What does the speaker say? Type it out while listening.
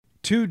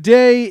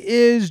Today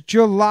is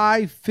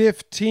July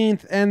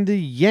 15th, and the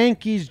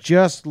Yankees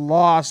just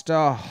lost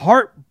a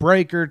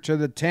heartbreaker to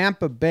the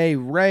Tampa Bay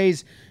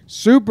Rays.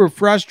 Super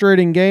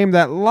frustrating game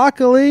that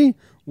luckily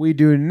we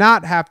do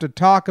not have to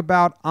talk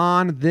about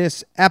on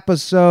this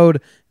episode.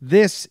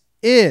 This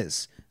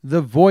is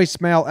the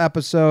voicemail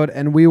episode,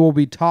 and we will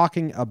be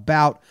talking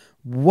about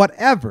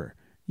whatever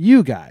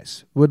you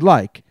guys would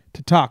like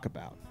to talk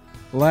about.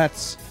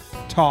 Let's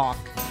talk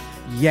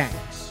Yanks.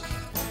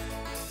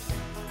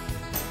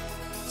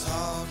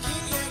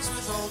 Talking Yanks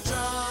with old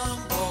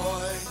John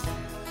Boy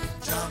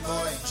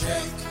and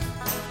Jake.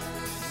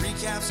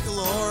 Recaps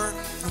galore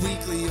and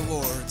weekly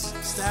awards.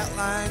 Stat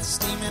lines,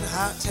 steaming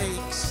hot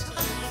takes.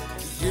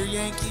 Get your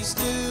Yankees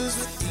news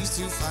with these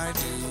two fine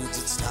dudes.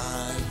 It's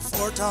time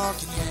for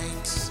Talking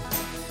Yanks.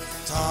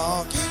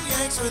 Talking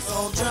Yanks with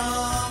old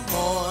John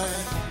Boy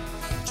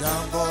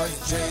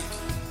and Jake.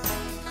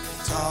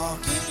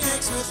 Talking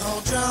Yanks with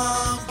old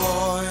John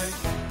Boy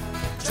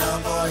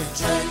and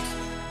Jake.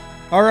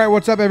 All right,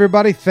 what's up,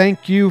 everybody?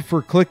 Thank you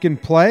for clicking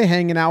play,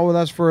 hanging out with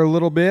us for a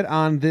little bit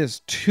on this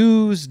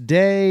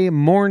Tuesday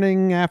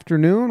morning,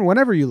 afternoon,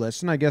 whenever you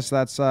listen. I guess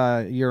that's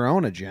your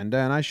own agenda,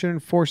 and I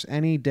shouldn't force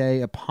any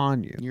day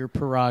upon you. Your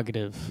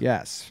prerogative.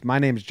 Yes, my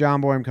name is John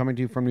Boy. I'm coming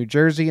to you from New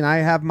Jersey, and I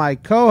have my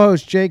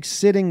co-host Jake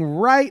sitting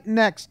right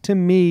next to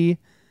me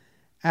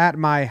at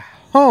my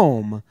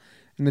home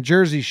in the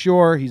Jersey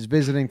Shore. He's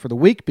visiting for the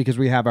week because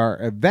we have our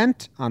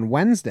event on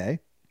Wednesday.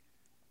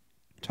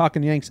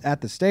 Talking Yanks at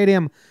the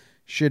stadium.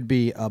 Should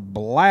be a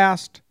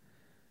blast.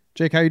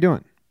 Jake, how you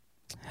doing?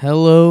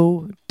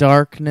 Hello,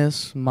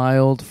 darkness, my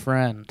old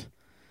friend.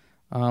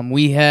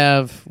 We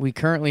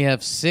currently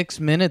have 6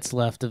 minutes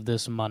left of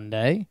this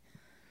Monday.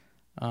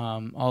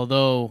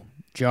 Although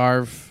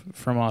Jarv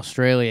from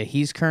Australia,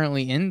 he's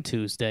currently in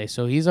Tuesday,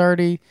 so he's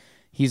already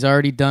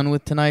done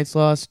with tonight's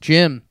loss.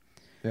 Jim,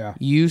 Yeah.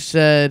 you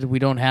said we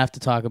don't have to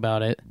talk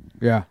about it.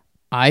 Yeah.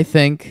 I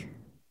think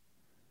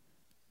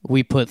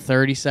we put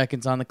 30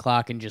 seconds on the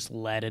clock and just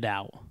let it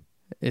out.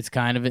 It's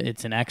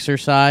an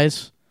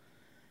exercise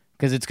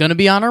because it's going to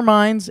be on our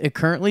minds. It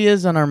currently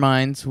is on our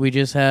minds. We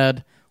just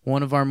had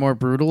one of our more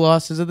brutal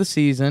losses of the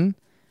season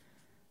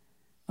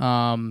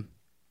because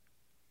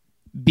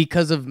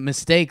of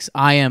mistakes,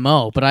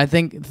 IMO. But I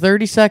think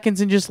 30 seconds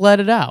and just let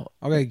it out.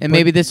 Okay. And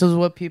maybe this is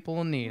what people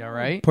will need, all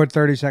right? Put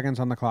 30 seconds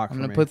on the clock I'm for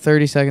going me. to put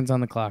 30 seconds on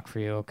the clock for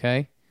you,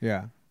 okay?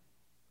 Yeah.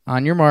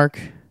 On your mark,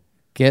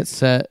 get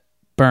set,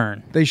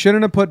 burn. They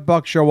shouldn't have put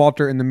Buck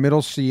Showalter in the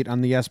middle seat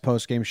on the Yes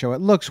Postgame show.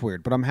 It looks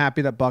weird, but I'm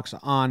happy that Buck's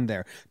on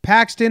there.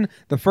 Paxton,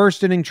 the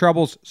first inning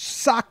troubles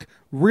suck,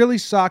 really,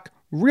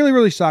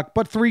 really suck,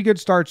 but 3 good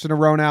starts in a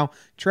row now.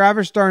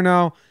 Travis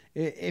d'Arnaud,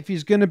 if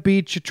he's going to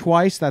beat you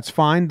twice, that's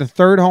fine. The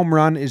 3rd home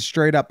run is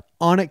straight up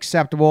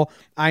unacceptable.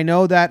 I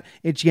know that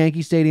it's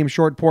Yankee Stadium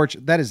short porch.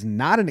 That is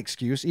not an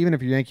excuse, even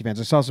if you're Yankee fans.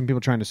 I saw some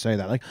people trying to say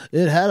that. Like,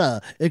 it had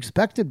a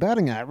expected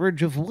batting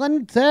average of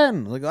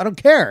 110. Like, I don't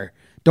care.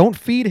 Don't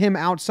feed him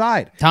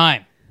outside.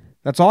 Time.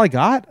 That's all I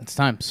got? It's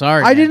time.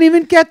 Sorry, I man. didn't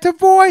even get to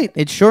Voit.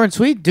 It's short and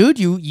sweet. Dude,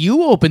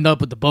 you opened up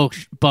with the Buck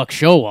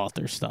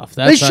Showalter stuff.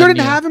 They That's on shouldn't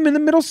you. have him in the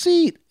middle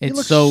seat. He It's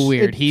looks- so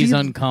weird. He's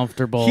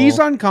uncomfortable. He's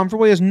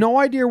uncomfortable. He has no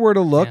idea where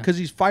to look Yeah. because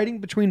he's fighting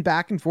between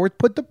back and forth.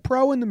 Put the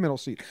pro in the middle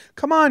seat.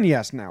 Come on,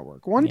 Yes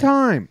Network. One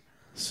time.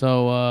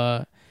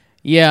 So,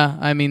 yeah,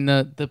 I mean,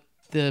 the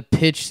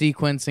pitch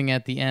sequencing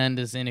at the end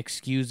is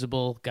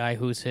inexcusable. Guy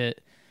who's hit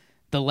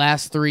the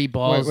last 3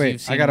 balls Wait.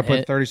 you've seen I got to put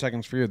hit. 30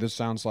 seconds for you. This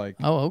sounds like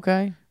Oh,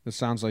 okay. you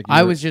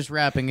I was just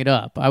wrapping it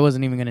up. I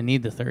wasn't even going to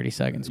need the 30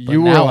 seconds, but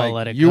you were now like I'll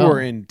let it you go. were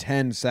in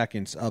 10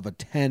 seconds of a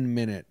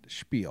 10-minute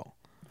spiel.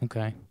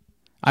 Okay.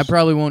 I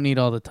probably won't need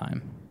all the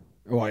time.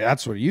 Well,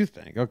 that's what you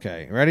think.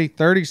 Okay, ready?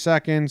 30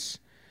 seconds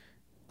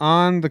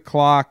on the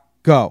clock.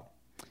 Go.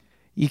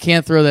 You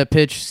can't throw that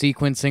pitch.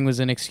 Sequencing was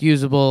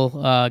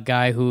inexcusable.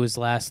 Guy whose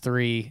last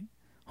 3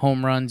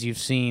 home runs you've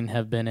seen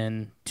have been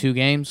in 2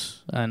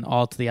 games and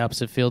all to the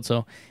opposite field.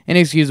 So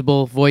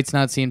inexcusable. Voigt's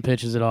not seeing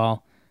pitches at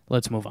all.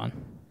 Let's move on.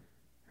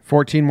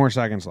 14 more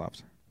seconds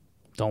left.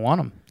 Don't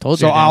want him. Told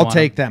you. So I didn't I'll want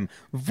take him.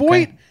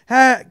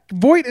 them.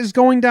 Voit is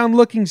going down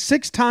looking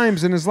 6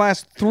 times in his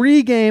last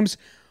 3 games,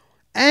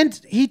 and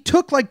he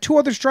took like 2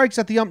 other strikes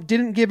at the ump.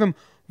 Didn't give him.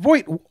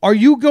 Voit, are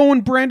you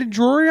going Brandon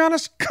Drury on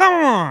us? Come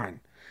on.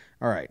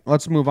 All right,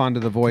 let's move on to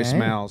the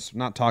voicemails.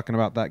 Not talking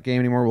about that game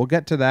anymore. We'll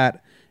get to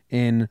that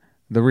in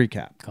the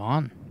recap.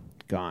 Gone.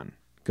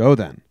 Go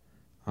then.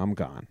 I'm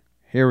gone.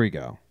 Here we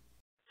go.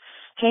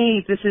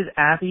 Hey, this is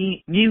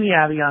Abby, Mewy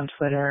Abby on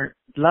Twitter.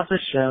 Love the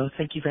show.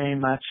 Thank you very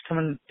much.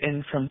 Coming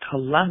in from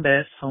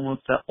Columbus, home of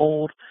the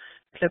old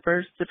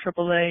Clippers, the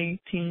AAA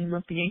team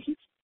of the Yankees.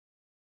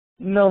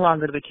 No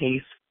longer the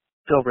case.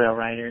 Go Rail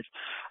Riders.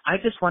 I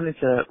just wanted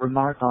to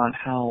remark on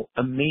how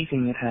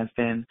amazing it has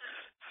been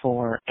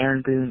for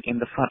Aaron Boone in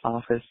the front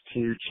office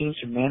to change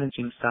the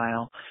managing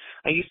style.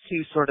 I used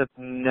to sort of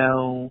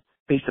know,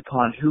 based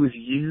upon who was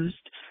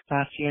used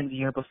last year and the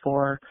year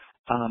before,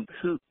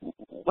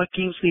 what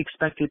games we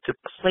expected to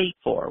play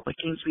for, what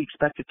games we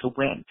expected to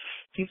win.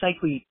 Seems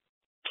like we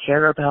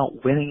care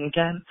about winning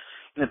again,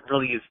 and it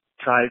really is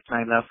drives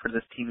my love for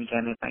this team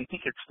again, and I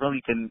think it's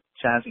really been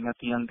jazzing up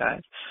the young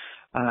guys.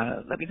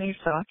 Let me know your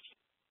thoughts.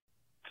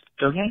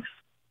 Go Yanks.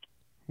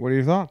 What are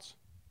your thoughts?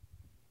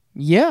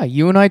 Yeah,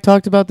 you and I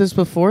talked about this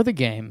before the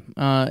game,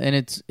 and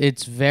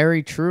it's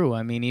very true.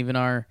 I mean, even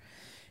our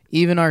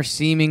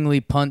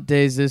seemingly punt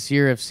days this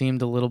year have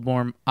seemed a little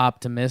more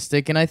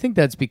optimistic, and I think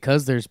that's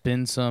because there's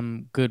been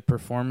some good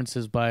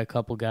performances by a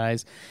couple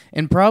guys,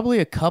 and probably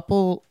a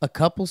couple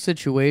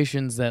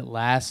situations that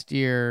last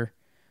year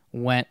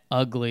went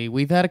ugly.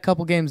 We've had a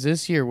couple games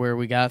this year where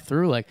we got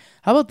through. Like,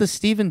 how about the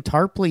Stephen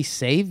Tarpley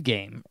save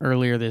game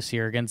earlier this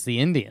year against the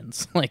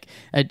Indians? Like,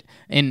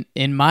 in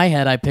my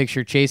head, I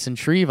picture Chase and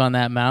Shreve on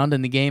that mound,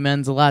 and the game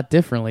ends a lot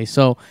differently.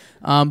 So,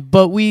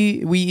 but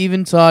we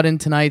even saw it in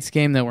tonight's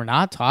game that we're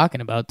not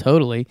talking about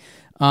totally.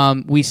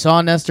 We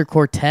saw Nestor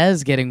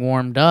Cortez getting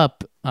warmed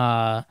up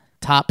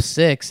top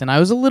 6, and I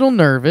was a little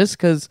nervous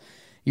because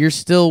you're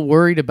still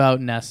worried about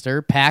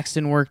Nestor.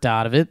 Paxton worked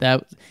out of it.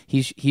 That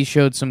he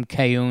showed some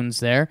K-Unes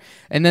there.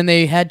 And then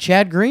they had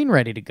Chad Green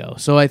ready to go.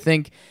 So I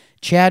think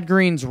Chad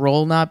Green's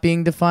role not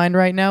being defined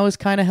right now is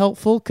kind of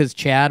helpful because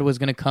Chad was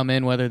going to come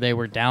in whether they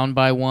were down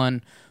by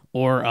 1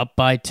 or up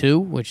by 2,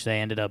 which they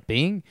ended up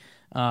being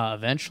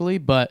eventually.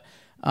 But,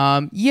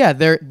 yeah,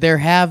 there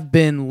have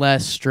been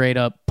less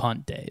straight-up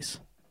punt days.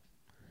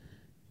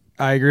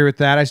 I agree with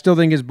that. I still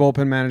think his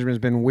bullpen management has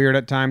been weird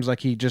at times.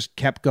 Like, he just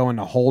kept going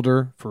to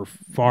Holder for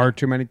far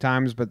too many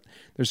times. But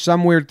there's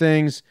some weird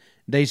things.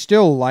 They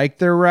still like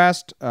their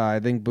rest.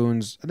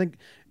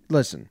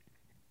 Listen,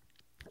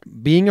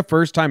 being a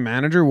first-time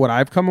manager, what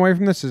I've come away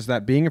from this is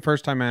that being a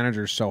first-time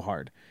manager is so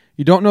hard.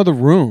 You don't know the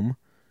room.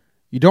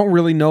 You don't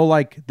really know,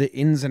 like, the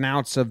ins and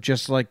outs of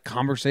just, like,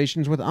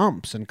 conversations with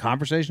umps and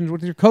conversations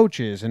with your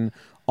coaches and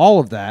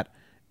all of that.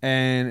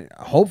 And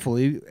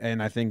hopefully,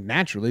 and I think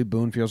naturally,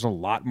 Boone feels a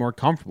lot more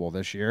comfortable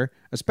this year,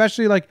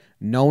 especially like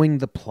knowing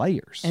the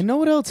players. And know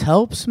what else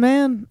helps,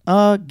 man?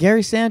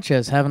 Gary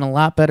Sanchez having a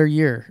lot better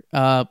year.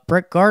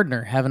 Brett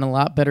Gardner having a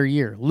lot better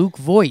year. Luke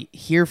Voigt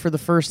here for the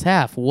first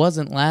half,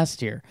 wasn't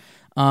last year.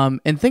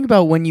 And think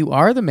about when you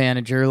are the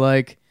manager,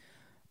 like,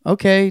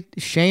 okay,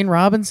 Shane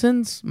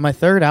Robinson's my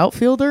third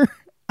outfielder.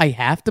 I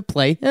have to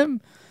play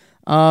him.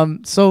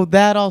 So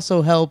that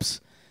also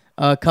helps.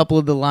 A couple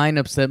of the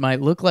lineups that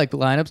might look like the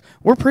lineups.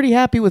 We're pretty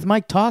happy with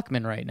Mike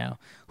Tauchman right now.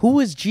 Who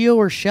was Gio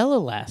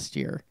Urshela last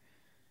year?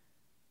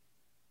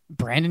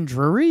 Brandon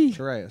Drury?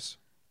 Torreyes?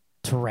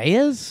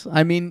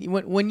 I mean,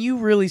 when you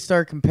really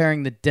start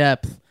comparing the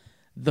depth,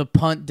 the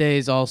punt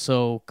days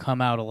also come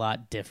out a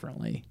lot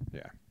differently.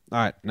 Yeah. All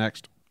right,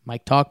 next.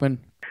 Mike Tauchman.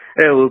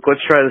 Hey, Luke,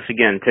 let's try this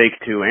again. Take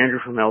 2. Andrew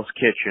from Hell's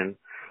Kitchen.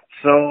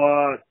 So,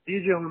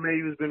 DJ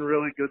LeMahieu has been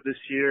really good this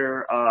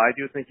year. I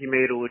do think he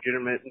made a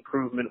legitimate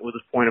improvement with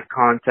his point of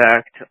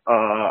contact.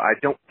 I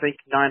don't think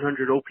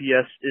 900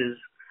 OPS is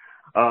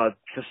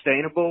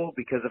sustainable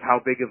because of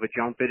how big of a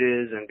jump it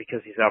is and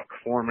because he's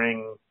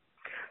outperforming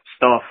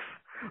stuff.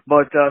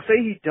 But say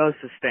he does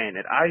sustain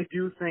it. I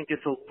do think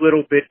it's a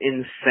little bit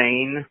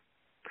insane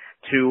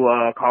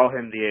to call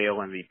him the AL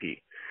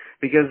MVP.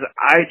 Because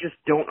I just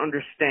don't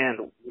understand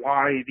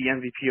why the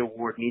MVP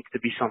award needs to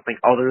be something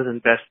other than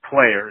best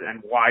player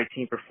and why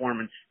team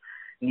performance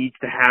needs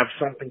to have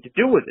something to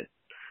do with it.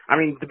 I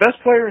mean, the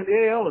best player in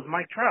the AL is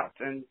Mike Trout,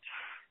 and,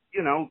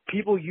 you know,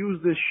 people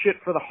use this shit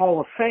for the Hall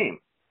of Fame.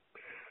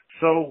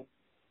 So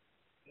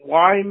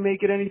why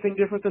make it anything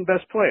different than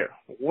best player?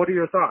 What are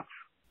your thoughts?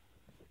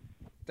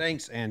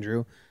 Thanks,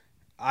 Andrew.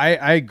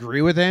 I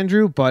agree with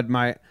Andrew, but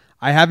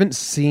I haven't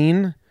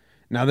seen...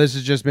 Now, this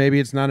is just maybe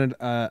it's not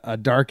a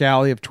dark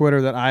alley of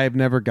Twitter that I have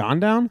never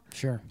gone down.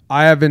 Sure.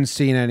 I haven't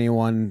seen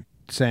anyone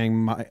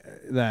saying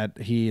that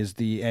he is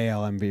the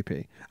AL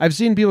MVP. I've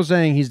seen people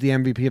saying he's the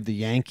MVP of the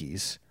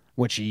Yankees,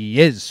 which he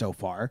is so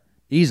far,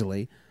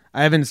 easily.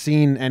 I haven't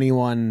seen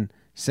anyone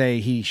say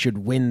he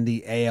should win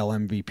the AL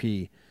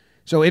MVP.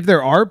 So if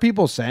there are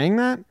people saying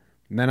that,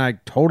 then I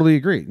totally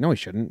agree. No, he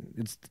shouldn't.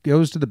 It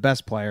goes to the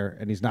best player,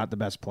 and he's not the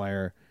best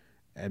player,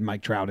 and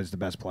Mike Trout is the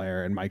best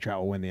player, and Mike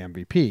Trout will win the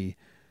MVP.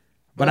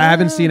 But I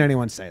haven't seen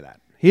anyone say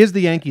that. He is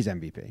the Yankees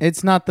MVP.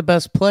 It's not the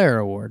best player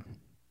award.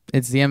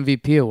 It's the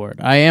MVP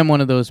award. I am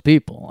one of those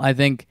people. I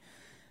think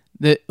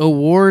that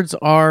awards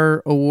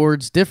are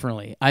awards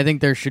differently. I think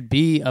there should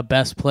be a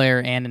best player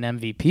and an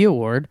MVP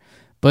award,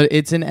 but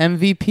it's an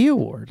MVP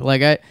award.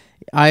 Like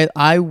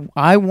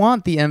I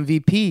want the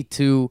MVP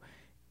to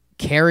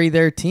carry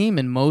their team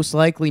and most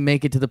likely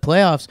make it to the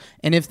playoffs.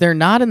 And if they're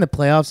not in the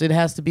playoffs, it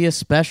has to be a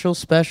special,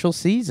 special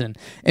season.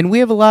 And we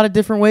have a lot of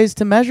different ways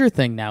to measure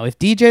things now. If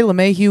DJ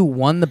LeMahieu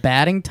won the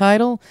batting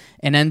title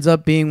and ends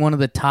up being one of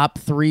the top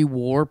 3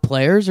 WAR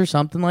players or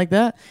something like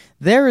that,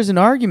 there is an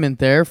argument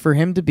there for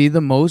him to be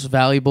the most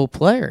valuable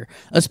player.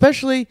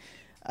 Especially,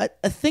 I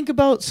think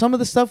about some of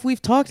the stuff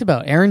we've talked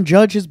about. Aaron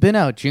Judge has been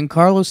out.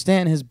 Giancarlo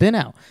Stanton has been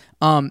out.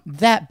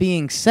 That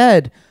being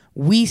said,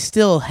 we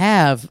still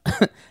have...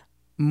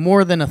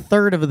 more than a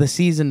third of the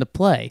season to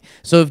play.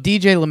 So if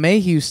DJ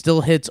LeMahieu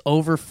still hits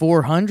over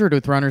 400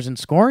 with runners in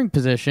scoring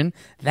position,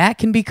 that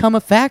can become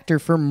a factor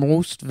for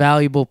most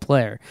valuable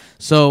player.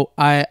 So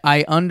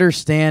I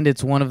understand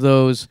it's one of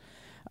those.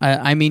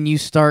 I mean, you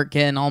start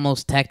getting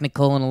almost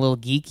technical and a little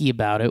geeky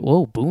about it.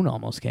 Whoa, Boone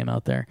almost came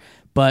out there.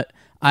 But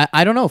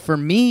I don't know. For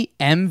me,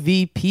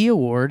 MVP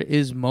award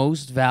is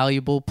most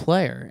valuable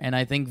player, and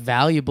I think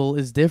valuable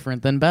is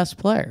different than best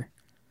player.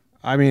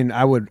 I mean,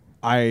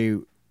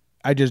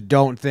 I just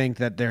don't think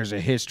that there's a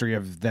history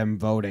of them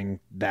voting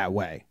that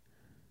way.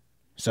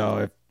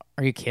 So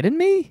Are you kidding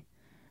me?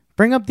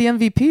 Bring up the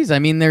MVPs. I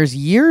mean, there's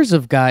years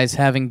of guys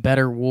having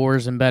better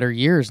wars and better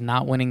years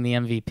not winning the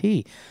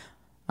MVP.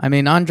 I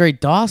mean, Andre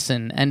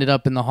Dawson ended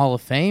up in the Hall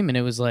of Fame, and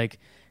it was like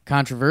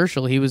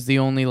controversial. He was the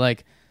only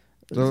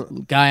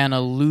guy on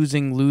a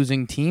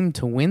losing team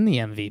to win the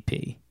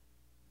MVP.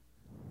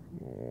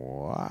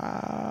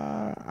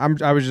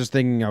 I was just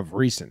thinking of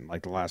recent,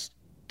 like the last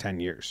 10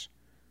 years.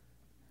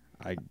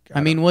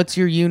 I mean, what's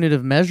your unit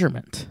of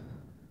measurement?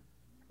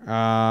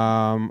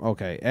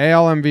 Okay.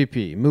 AL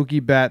MVP,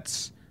 Mookie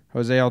Betts,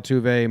 Jose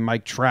Altuve,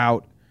 Mike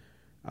Trout,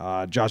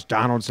 Josh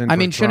Donaldson. I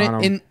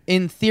mean,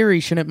 in theory,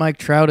 shouldn't Mike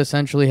Trout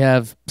essentially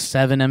have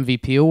 7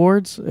 MVP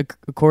awards,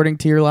 according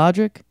to your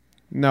logic?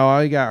 No,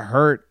 he got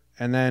hurt,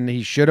 and then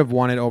he should have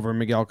won it over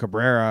Miguel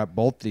Cabrera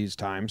both these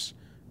times,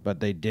 but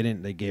they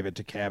didn't. They gave it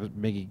to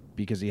Miggy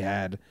because he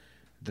had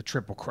the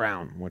Triple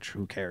Crown, which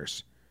who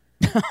cares?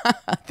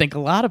 I think a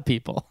lot of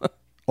people.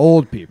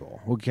 Old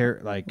people who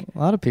care, like a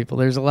lot of people.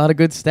 There's a lot of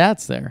good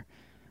stats there.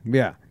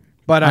 Yeah,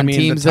 but on I mean,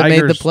 teams the Tigers,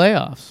 that made the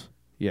playoffs.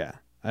 Yeah,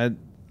 I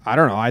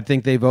don't know. I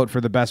think they vote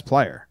for the best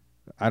player.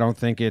 I don't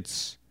think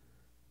it's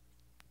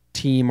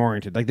team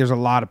oriented. Like there's a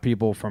lot of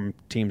people from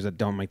teams that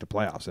don't make the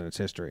playoffs in its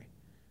history.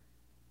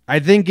 I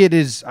think it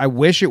is. I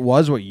wish it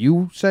was what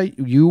you say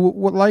you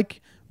would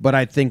like, but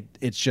I think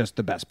it's just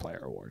the best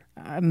player award.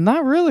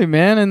 Not really,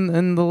 man.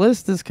 And the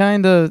list is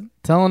kind of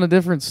telling a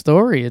different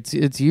story.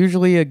 It's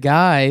usually a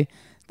guy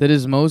that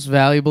is most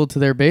valuable to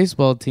their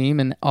baseball team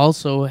and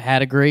also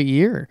had a great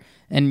year.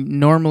 And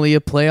normally a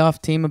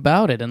playoff team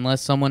about it,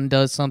 unless someone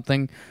does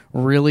something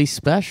really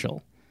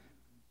special.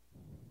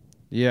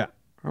 Yeah.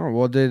 Oh,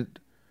 well,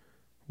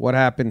 what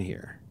happened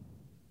here?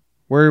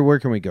 Where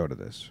can we go to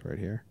this? Right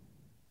here.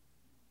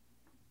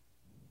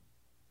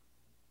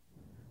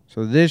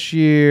 So this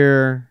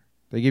year,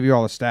 they give you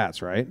all the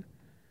stats, right?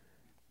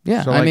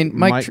 Yeah, so I mean,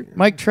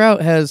 Mike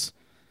Trout has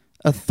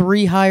a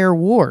 3 higher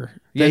WAR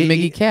than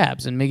Miggy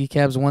Cabs, and Miggy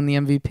Cabs won the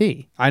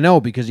MVP. I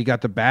know, because he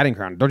got the batting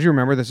crown. Don't you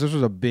remember this? This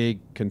was a big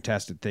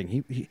contested thing.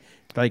 He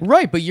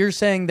right, but you're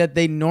saying that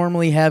they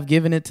normally have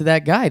given it to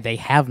that guy. They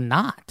have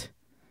not.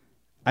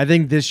 I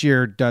think this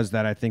year does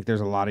that. I think there's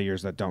a lot of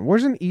years that don't.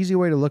 Where's an easy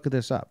way to look at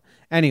this up?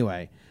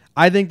 Anyway,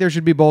 I think there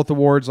should be both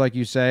awards, like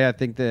you say. I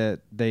think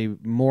that they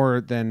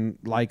more than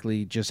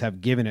likely just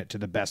have given it to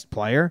the best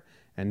player,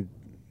 and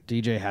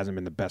DJ hasn't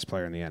been the best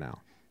player in the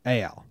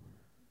AL.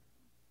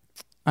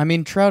 I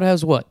mean, Trout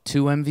has what,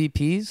 2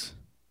 MVPs?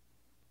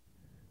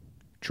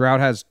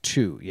 Trout has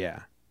 2,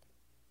 yeah.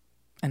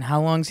 And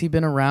how long's he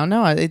been around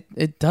now?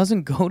 It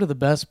doesn't go to the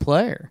best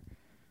player.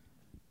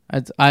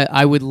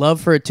 I would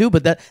love for it too,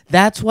 but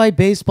that's why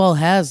baseball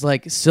has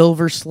like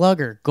Silver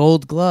Slugger,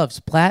 Gold Gloves,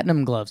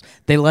 Platinum Gloves.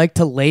 They like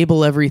to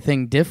label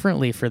everything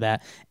differently for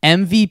that.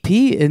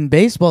 MVP in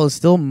baseball is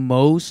still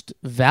most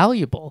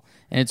valuable,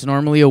 and it's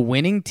normally a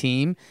winning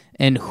team,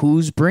 and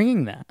who's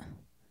bringing that?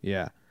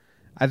 Yeah.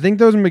 I think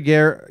those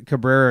Miguel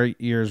Cabrera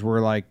years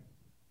were like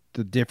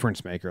the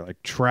difference maker.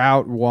 Like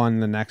Trout won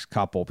the next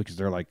couple because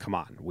they're like, come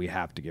on, we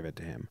have to give it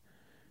to him.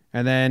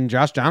 And then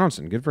Josh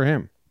Donaldson, good for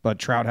him. But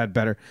Trout had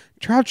better.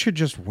 Trout should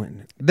just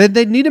win.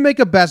 They need to make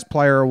a best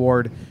player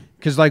award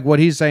because, like what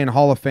he's saying,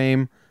 Hall of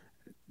Fame,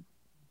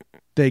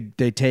 they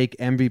take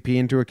MVP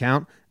into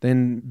account.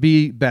 Then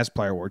be best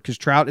player award because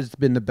Trout has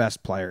been the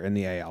best player in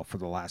the AL for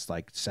the last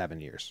like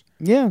 7 years.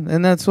 Yeah,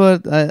 and that's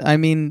what I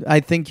mean. I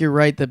think you're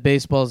right that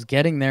baseball's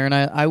getting there, and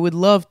I would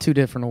love 2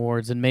 different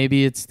awards, and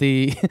maybe it's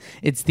the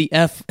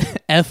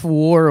F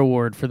WAR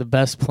award for the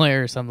best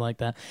player or something like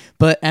that.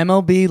 But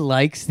MLB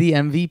likes the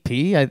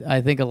MVP.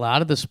 I think a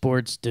lot of the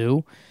sports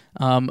do.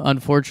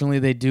 Unfortunately,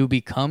 they do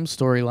become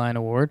storyline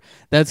award.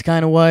 That's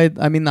kind of why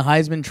the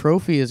Heisman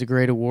Trophy is a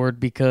great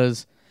award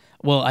because.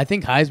 Well, I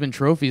think Heisman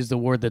Trophy is the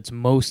award that's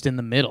most in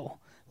the middle.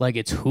 Like,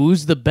 it's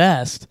who's the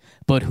best,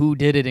 but who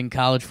did it in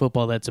college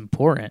football that's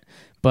important.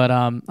 But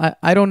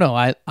I don't know.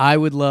 I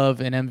would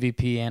love an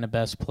MVP and a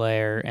best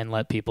player and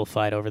let people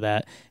fight over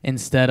that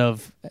instead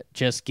of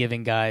just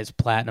giving guys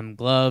platinum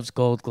gloves,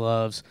 gold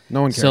gloves,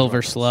 no one cares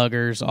silver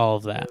sluggers, all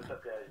of that.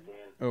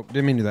 Oh,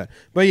 didn't mean to do that.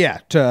 But yeah,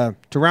 to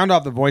round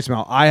off the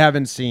voicemail, I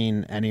haven't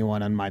seen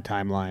anyone on my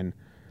timeline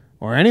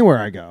or anywhere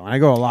I go. And I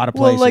go a lot of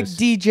places. Well, like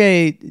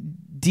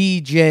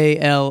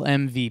DJL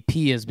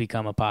MVP has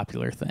become a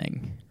popular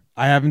thing.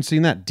 I haven't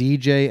seen that.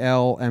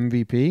 DJL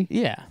MVP?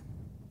 Yeah.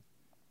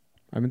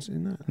 I haven't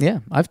seen that. Yeah,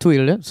 I've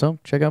tweeted it, so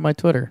check out my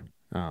Twitter.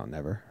 Oh,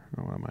 never.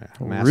 What am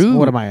I? Rude.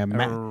 What am I?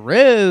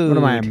 Rude. What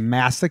am I? A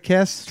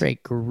masochist?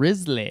 Straight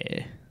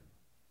grizzly.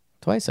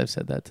 Twice I've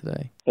said that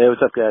today. Hey,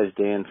 what's up, guys?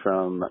 Dan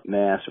from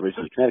Mass,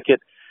 originally Connecticut.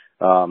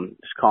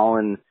 Just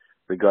calling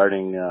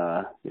regarding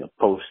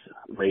post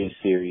Rays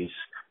series.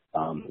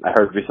 I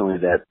heard recently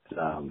that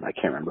I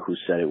can't remember who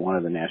said it. One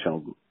of the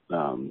national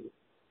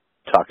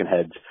talking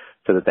heads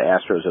said that the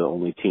Astros are the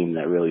only team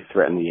that really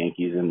threaten the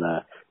Yankees in the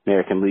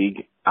American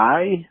League.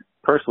 I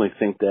personally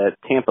think that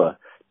Tampa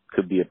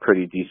could be a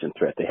pretty decent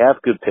threat. They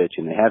have good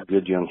pitching. They have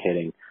good young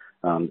hitting.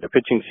 Their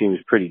pitching seems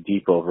pretty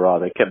deep overall.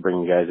 They kept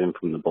bringing guys in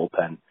from the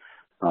bullpen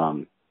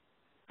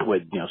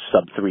with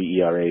sub-3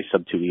 ERAs,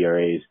 sub-2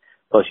 ERAs.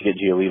 Plus you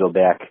get Giolito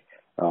back,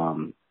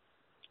 or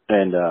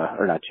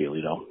not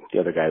Giolito, the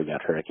other guy who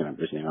got hurt. I can't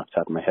remember his name off the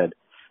top of my head.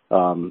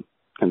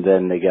 And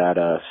then they got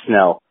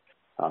Snell.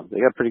 They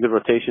got pretty good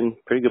rotation,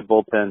 pretty good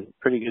bullpen,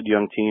 pretty good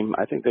young team.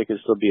 I think they could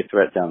still be a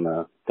threat down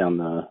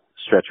the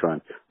stretch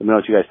run. Let me know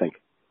what you guys think.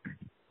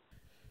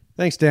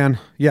 Thanks, Dan.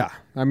 Yeah,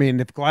 I mean,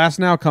 if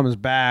Glasnow comes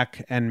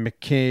back and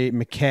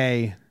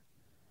McKay,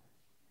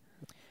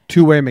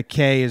 two-way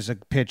McKay is a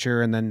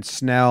pitcher, and then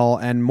Snell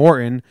and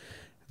Morton,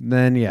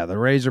 then yeah, the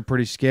Rays are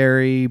pretty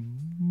scary.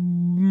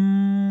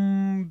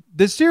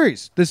 This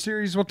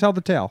series will tell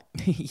the tale.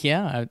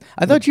 Yeah,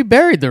 I thought you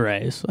buried the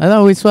Rays. I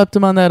thought we swept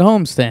them on that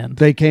homestand.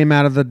 They came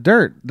out of the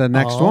dirt. The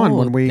next one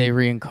when they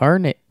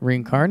reincarnated.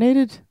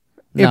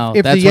 No,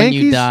 if that's the Yankees,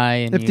 when you die.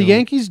 And if the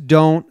Yankees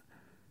don't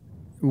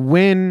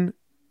win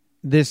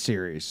this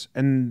series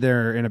and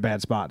they're in a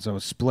bad spot, so a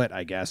split,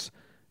 I guess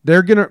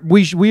they're gonna.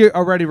 We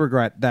already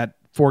regret that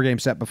 4-game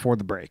set before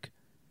the break.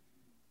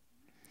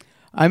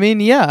 I mean,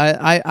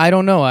 yeah, I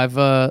don't know. I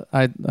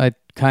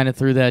kind of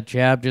threw that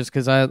jab just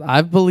because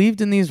I've believed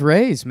in these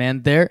Rays,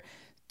 man.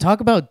 Talk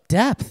about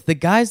depth. The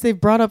guys they've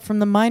brought up from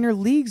the minor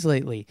leagues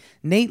lately.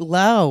 Nate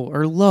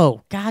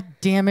Lowe. God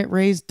damn it,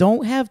 Rays.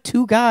 Don't have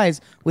two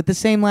guys with the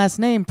same last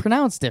name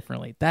pronounced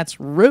differently. That's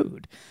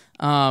rude.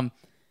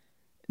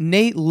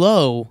 Nate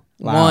Lowe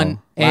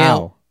won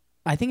AL.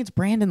 I think it's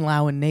Brandon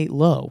Lowe and Nate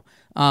Lowe.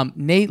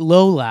 Nate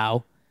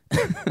Lowe.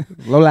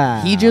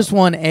 He just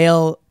won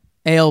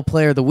AL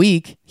Player of the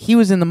Week. He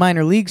was in the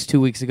minor leagues 2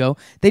 weeks ago.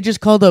 They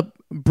just called up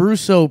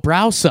Brusso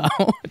Brauso.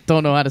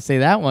 Don't know how to say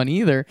that one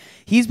either.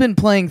 He's been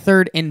playing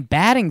third and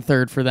batting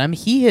third for them.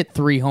 He hit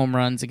 3 home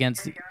runs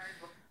against.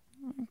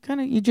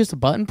 You just a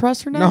button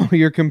presser now? No,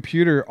 your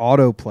computer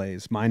auto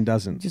plays. Mine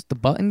doesn't. Just a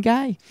button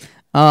guy.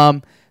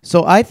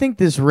 So I think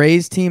this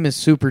Rays team is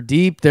super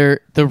deep. The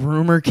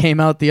rumor came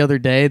out the other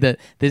day that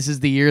this is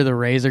the year the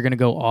Rays are going to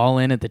go all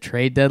in at the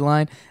trade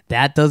deadline.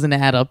 That doesn't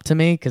add up to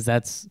me because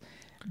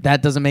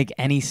that doesn't make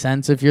any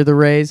sense if you're the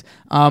Rays.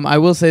 I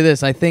will say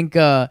this. I think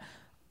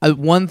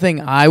one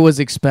thing I was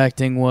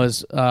expecting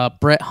was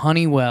Brett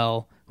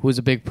Honeywell, who was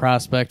a big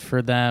prospect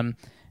for them.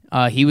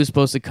 He was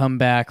supposed to come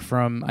back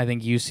from, I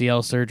think,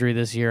 UCL surgery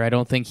this year. I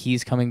don't think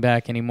he's coming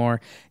back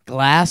anymore.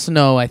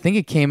 Glasnow, I think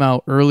it came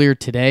out earlier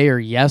today or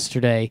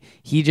yesterday.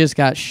 He just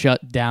got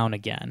shut down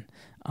again.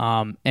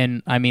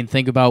 And, I mean,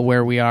 think about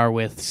where we are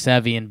with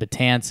Sevy and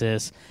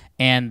Betances,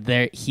 and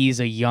he's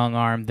a young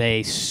arm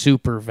they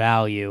super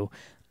value.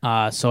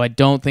 So I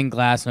don't think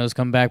Glasnow's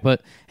come back.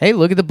 But, hey,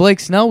 look at the Blake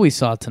Snell we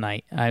saw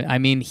tonight. I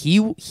mean,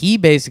 he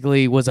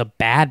basically was a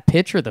bad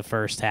pitcher the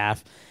first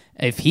half.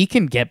 If he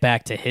can get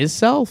back to his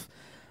self,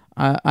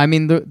 I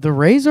mean, the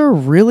Rays are a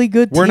really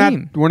good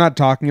team. We're not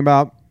talking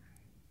about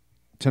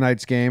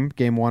tonight's game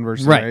 1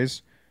 versus the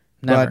Rays.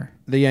 Never.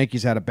 But the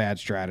Yankees had a bad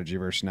strategy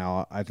versus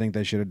Snell. I think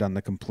they should have done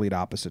the complete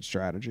opposite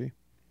strategy.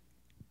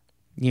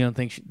 You don't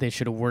think they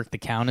should have worked the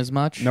count as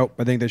much? Nope.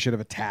 I think they should have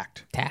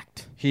attacked.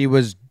 Tacked. He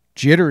was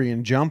jittery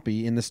and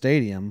jumpy in the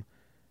stadium,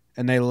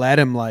 and they let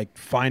him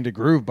find a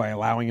groove by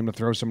allowing him to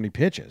throw so many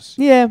pitches.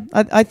 Yeah,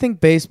 I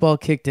think baseball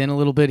kicked in a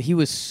little bit. He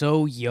was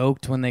so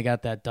yoked when they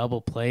got that double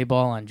play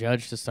ball on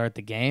Judge to start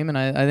the game, and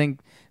I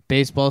think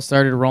baseball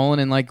started rolling,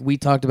 and like we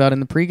talked about in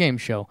the pregame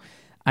show,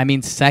 I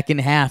mean, second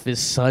half is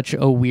such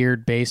a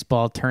weird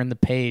baseball turn the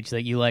page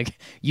that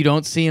you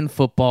don't see in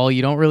football,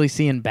 you don't really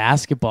see in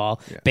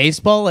basketball. Yeah.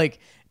 Baseball,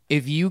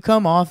 if you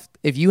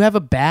have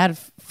a bad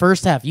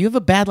first half, you have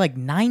a bad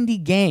 90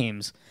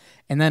 games,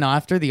 and then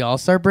after the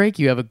All-Star break,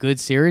 you have a good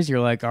series,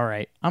 you're like, all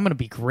right, I'm going to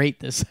be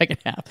great this second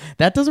half.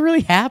 That doesn't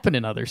really happen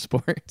in other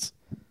sports.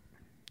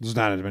 There's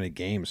not as many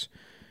games.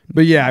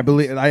 But yeah,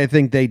 I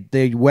think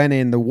they went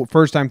in the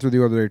first time through the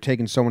order, they were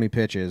taking so many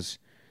pitches,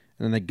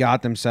 and then they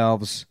got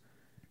themselves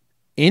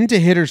into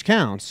hitters'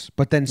 counts,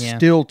 but then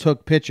still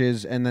took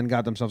pitches and then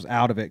got themselves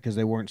out of it because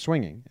they weren't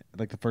swinging.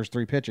 The first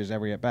 3 pitches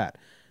every at bat.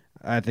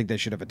 I think they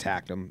should have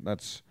attacked them.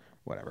 That's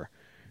whatever.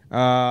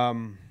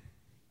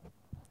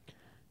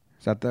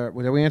 Is that did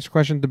we answer the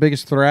question? The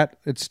biggest threat?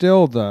 It's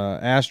still the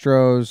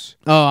Astros.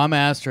 Oh, I'm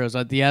Astros.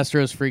 The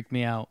Astros freaked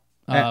me out.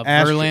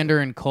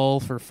 Verlander and Cole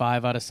for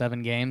 5 out of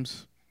 7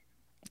 games.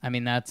 I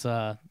mean, that's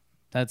a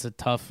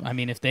tough. I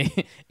mean, if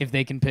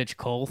they can pitch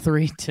Cole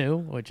 3 too,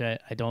 which I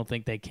don't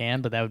think they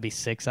can, but that would be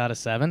 6 out of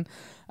 7.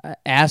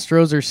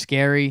 Astros are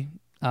scary.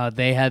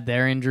 They had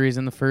their injuries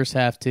in the first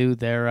half too.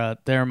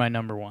 They're my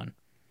number one.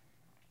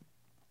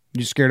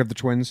 You scared of the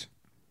Twins?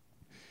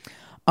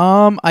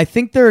 I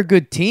think they're a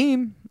good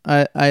team.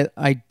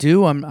 I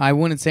do. I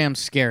wouldn't say I'm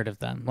scared of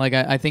them. Like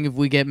I think if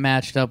we get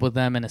matched up with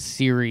them in a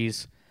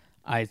series,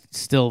 I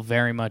still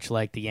very much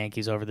like the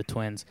Yankees over the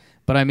Twins.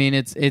 But I mean,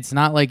 it's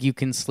not like you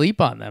can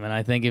sleep on them. And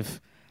I think if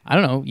I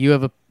don't know, you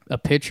have a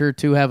pitcher or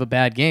two have a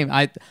bad game.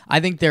 I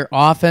think their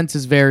offense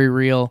is very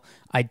real.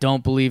 I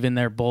don't believe in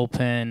their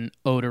bullpen,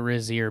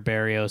 Odorizzi or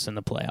Barrios in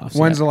the playoffs.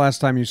 When's the last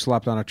time you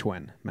slept on a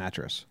Twin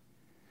mattress?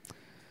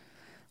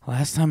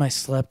 Last time I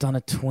slept on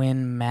a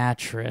Twin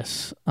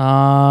mattress.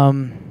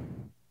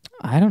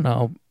 I don't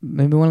know.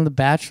 Maybe one of the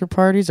bachelor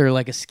parties or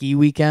like a ski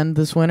weekend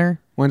this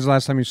winter. When's the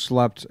last time you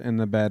slept in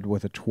the bed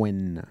with a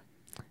twin?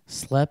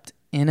 Slept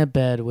in a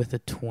bed with a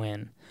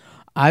twin.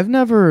 I've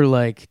never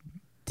like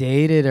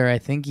dated or I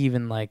think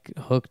even like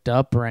hooked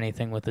up or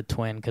anything with a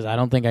twin because I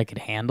don't think I could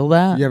handle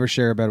that. You ever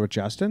share a bed with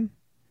Justin?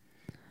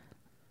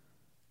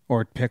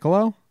 Or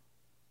Piccolo?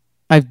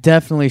 I've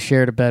definitely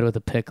shared a bed with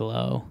a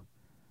Piccolo.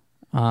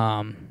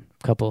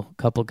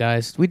 Couple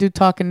guys. We do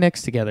Talking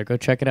Knicks together. Go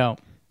check it out.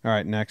 All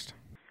right, next.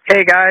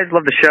 Hey guys,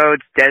 love the show.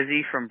 It's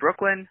Desi from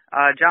Brooklyn.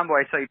 John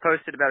Boy, I saw you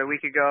posted about a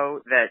week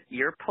ago that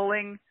ear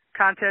pulling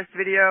contest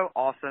video.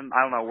 Awesome.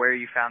 I don't know where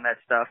you found that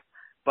stuff.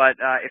 But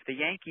if the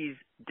Yankees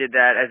did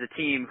that as a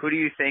team, who do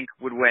you think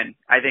would win?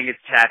 I think it's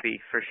Chappie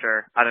for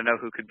sure. I don't know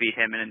who could beat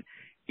him in an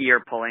ear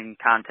pulling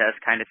contest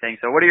kind of thing.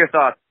 So what are your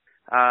thoughts?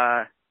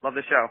 Love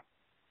the show.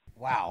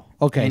 Wow.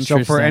 Okay,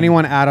 so for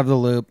anyone out of the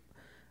loop,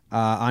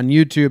 on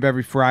YouTube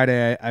every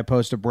Friday I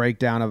post a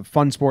breakdown of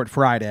Fun Sport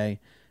Friday.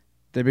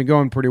 They've been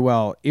going pretty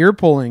well. Ear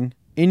pulling,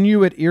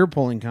 Inuit ear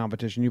pulling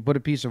competition. You put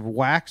a piece of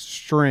wax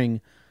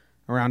string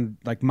around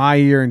like my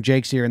ear and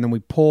Jake's ear, and then we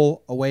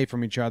pull away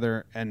from each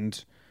other,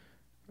 and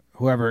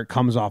whoever it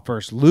comes off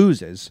first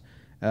loses.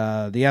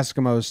 The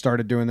Eskimos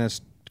started doing this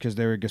because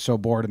they were so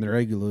bored in their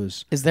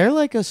igloos. Is there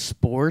like a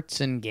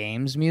sports and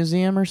games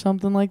museum or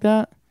something like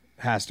that?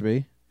 Has to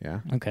be,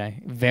 yeah.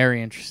 Okay,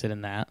 very interested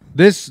in that.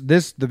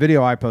 The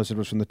video I posted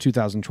was from the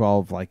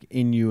 2012 like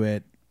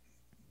Inuit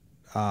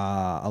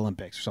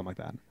Olympics or something like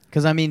that.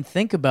 Because, I mean,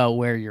 think about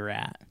where you're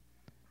at.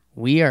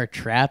 We are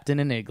trapped in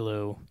an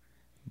igloo,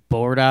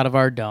 bored out of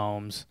our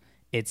domes.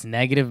 It's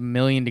negative -1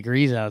 million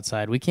degrees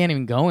outside. We can't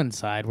even go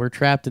inside. We're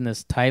trapped in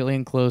this tightly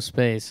enclosed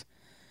space.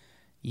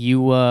 You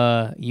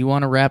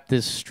want to wrap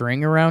this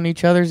string around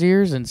each other's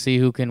ears and see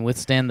who can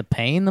withstand the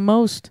pain the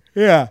most?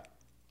 Yeah.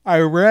 I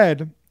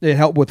read it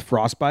helped with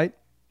frostbite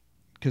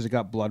because it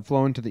got blood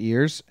flowing to the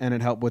ears, and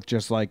it helped with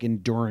just like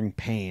enduring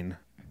pain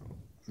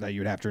that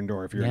you'd have to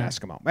endure if you're an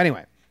Eskimo.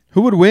 Anyway,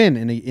 who would win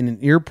in an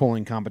ear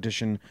pulling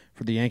competition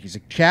for the Yankees?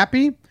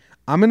 Chappie?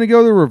 I'm going to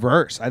go the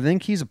reverse. I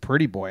think he's a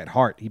pretty boy at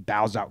heart. He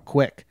bows out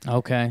quick.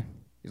 Okay.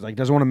 He's like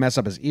doesn't want to mess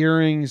up his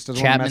earrings.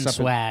 Doesn't want to Chapman mess up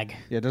swag.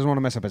 doesn't want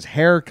to mess up his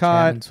haircut.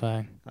 Chapman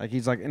swag. Like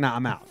he's like, nah,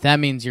 I'm out. That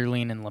means you're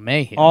leaning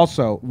LeMahieu.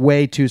 Also,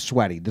 way too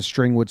sweaty. The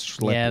string would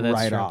slip that's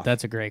right true. off.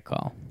 That's a great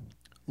call.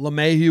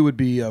 LeMahieu would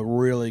be a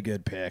really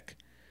good pick.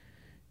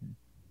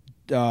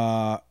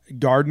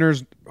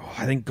 Gardner's,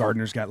 I think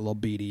Gardner's got little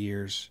beady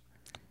ears.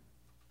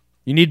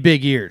 You need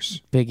big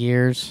ears. Big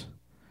ears.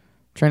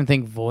 I'm trying to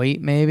think Voit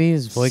maybe.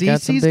 Has Voit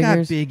got some CeCe's big got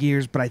ears? big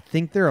ears, but I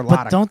think there are a But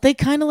lot of... don't they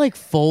kind of like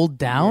fold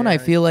down? I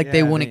feel like they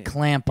I wouldn't think-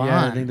 clamp on.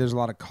 Yeah, I think there's a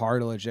lot of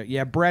cartilage.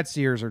 Yeah, Brett's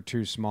ears are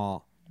too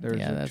small.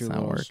 That's too not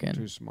little, working.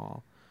 Too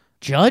small.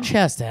 Judge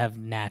has to have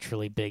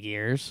naturally big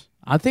ears.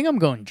 I think I'm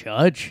going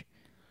Judge.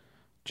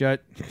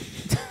 Judge.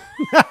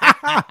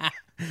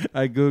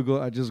 I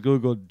just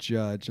Googled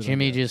Judge.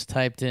 Jimmy just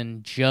typed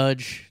in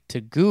Judge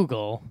to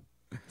Google,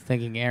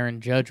 thinking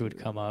Aaron Judge would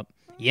come up.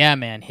 Yeah,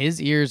 man,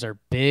 his ears are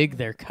big.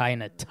 They're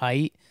kind of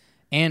tight.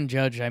 And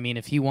Judge, I mean,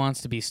 if he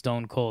wants to be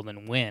stone cold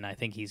and win, I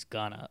think he's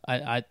gonna.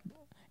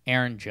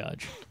 Aaron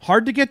Judge.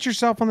 Hard to get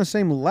yourself on the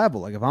same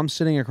level. Like if I'm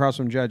sitting across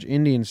from Judge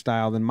Indian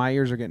style, then my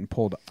ears are getting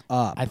pulled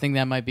up. I think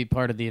that might be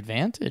part of the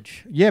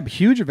advantage. Yeah, but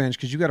huge advantage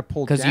because you got to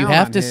pull down. Because you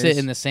have on to his. sit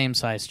in the same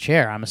size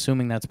chair. I'm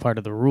assuming that's part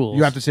of the rules.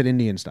 You have to sit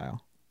Indian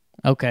style.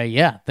 Okay,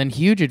 yeah. Then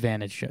huge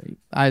advantage.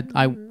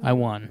 I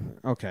won.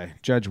 Okay,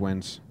 Judge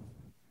wins.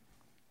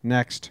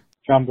 Next.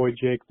 John Boy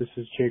Jake, this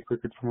is Jake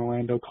Rickard from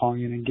Orlando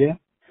calling in again.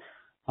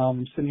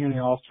 I'm sitting here in the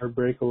All-Star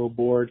break a little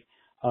bored,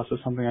 so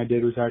something I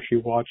did was actually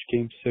watch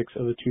Game 6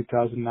 of the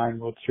 2009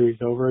 World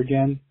Series over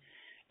again.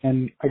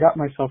 And I got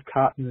myself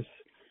caught in this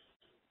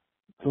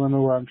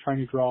dilemma where I'm trying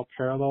to draw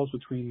parallels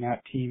between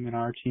that team and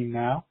our team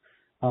now.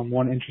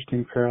 One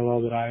interesting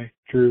parallel that I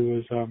drew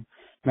was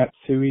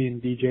Matsui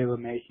and DJ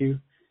LeMahieu.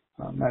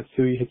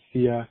 Matsui hits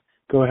the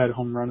go-ahead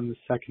home run in the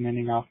second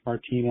inning off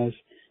Martinez,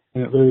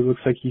 and it really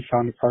looks like he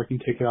found a parking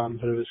ticket on the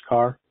hood of his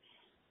car.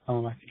 I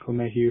think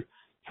LeMahieu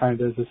kind of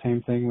does the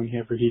same thing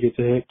whenever he gets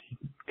a hit. He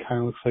kind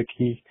of looks like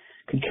he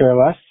could care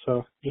less.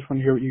 So just want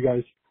to hear what you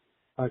guys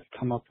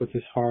come up with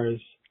as far as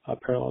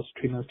parallels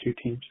between those two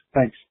teams.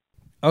 Thanks.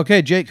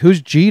 Okay, Jake,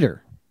 who's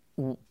Jeter?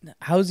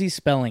 How's he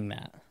spelling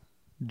that?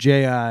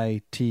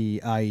 Jitier.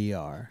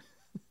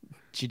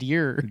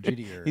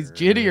 Jittier. He's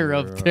jittier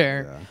up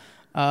there.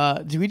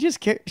 Do we just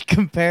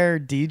compare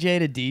DJ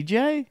to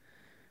DJ?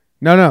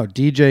 No.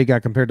 DJ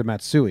got compared to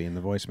Matsui in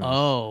the voicemail.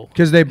 Oh.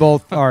 Because they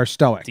both are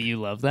stoic. Do you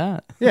love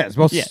that? Yeah, it's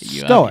both Yeah, you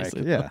stoic.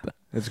 obviously Yeah, love that.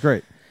 it's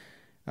great.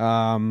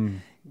 I don't know,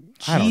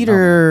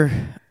 Jeter.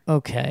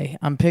 Okay,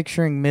 I'm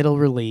picturing middle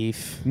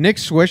relief. Nick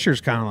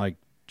Swisher's kind of like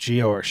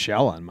Gio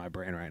Urshela in my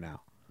brain right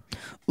now.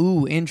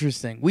 Ooh,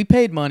 interesting. We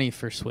paid money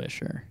for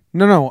Swisher.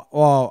 No.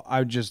 Well,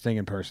 I'm just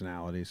thinking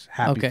personalities.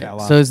 Happy Okay,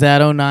 fella. so is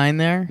that 09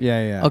 there?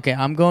 Yeah. Okay,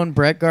 I'm going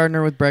Brett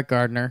Gardner with Brett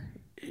Gardner.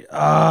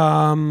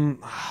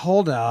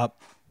 Hold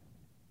up.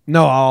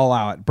 No, I'll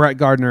allow it. Brett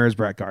Gardner is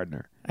Brett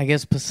Gardner. I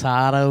guess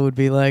Posada would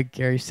be like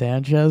Gary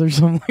Sanchez or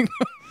something.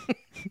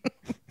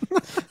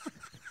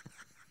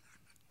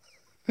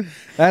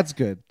 That's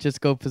good.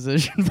 Just go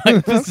position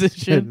by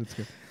position. That's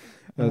good.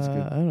 That's good.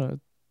 I don't know.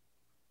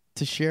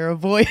 To share a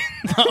voice.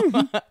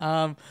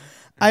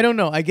 I don't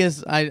know. I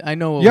guess I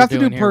know what You we're have to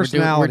doing do here.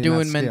 personality, We're not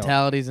doing skill.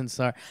 mentalities and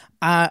stuff.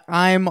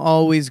 I'm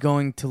always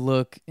going to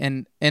look,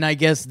 and I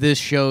guess this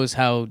shows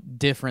how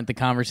different the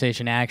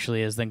conversation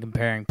actually is than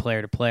comparing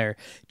player to player.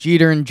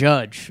 Jeter and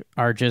Judge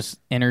are just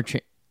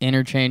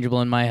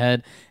interchangeable in my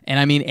head. And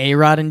I mean,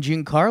 A-Rod and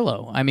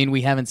Giancarlo. I mean,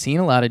 we haven't seen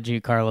a lot of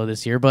Giancarlo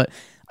this year, but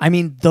I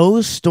mean,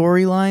 those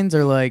storylines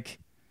are like,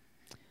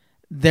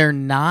 they're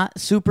not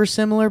super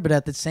similar, but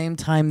at the same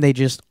time, they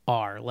just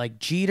are. Like,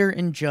 Jeter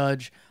and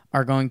Judge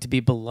are going to be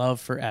beloved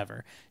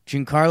forever.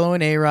 Giancarlo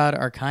and A-Rod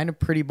are kind of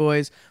pretty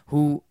boys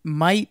who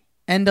might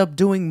end up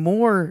doing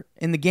more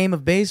in the game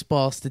of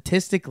baseball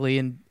statistically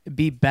and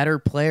be better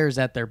players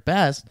at their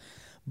best,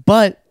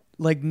 but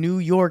like New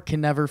York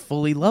can never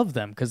fully love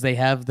them because they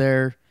have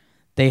theirs,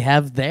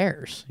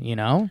 you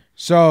know?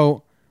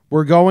 So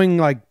we're going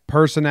like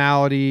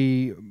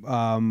personality,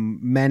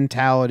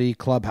 mentality,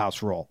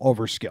 clubhouse role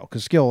over skill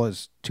because skill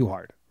is too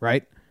hard,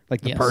 right?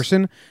 Like the Yes.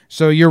 person.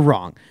 So you're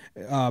wrong.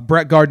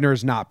 Brett Gardner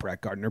is not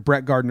Brett Gardner.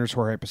 Brett Gardner is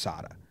Jorge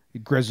Posada.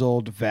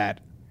 Grizzled vet,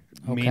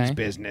 means Okay.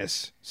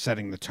 business,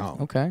 setting the tone.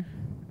 Okay.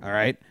 All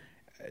right.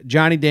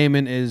 Johnny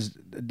Damon is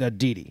the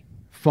Didi.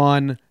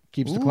 Fun,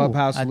 keeps the Ooh,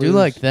 clubhouse I loose. do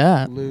like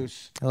that.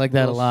 Loose. I like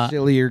that a little lot.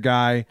 Sillier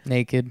guy.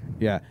 Naked.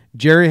 Yeah.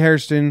 Jerry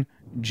Hairston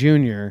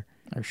Jr.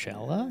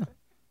 Urshela?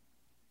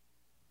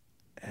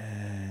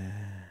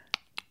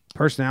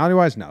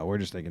 Personality-wise, no. We're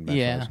just thinking best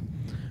Yeah. players.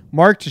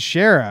 Mark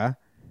Teixeira.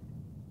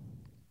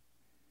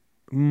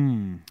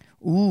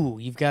 Ooh,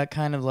 you've got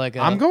kind of like a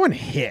I'm going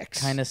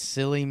Hicks. kind of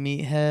silly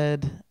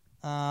meathead.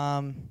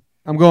 I'm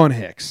going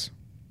Hicks.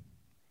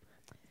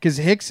 Because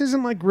Hicks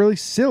isn't like really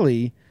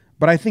silly,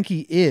 but I think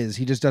he is.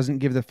 He just doesn't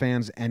give the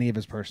fans any of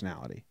his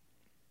personality.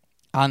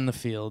 On the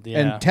field, yeah.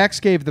 And Tex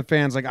gave the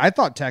fans, like, I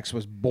thought Tex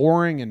was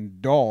boring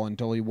and dull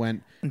until he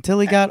went. Until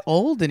he got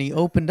old and he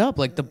opened up.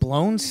 Like the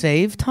blown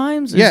save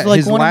times is Yeah, like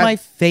his one of la- my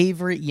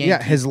favorite Yankees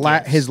Yeah, his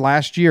gifts.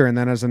 last year, and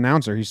then as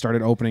announcer, he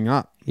started opening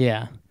up.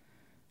 Yeah.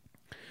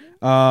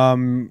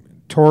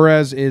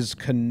 Torres is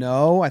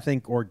Cano, I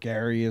think, or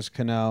Gary is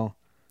Cano.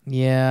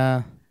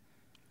 Yeah.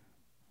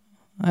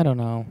 I don't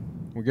know.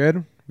 We're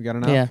good? We got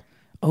enough? Yeah.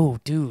 Oh,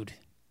 dude.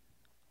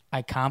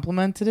 I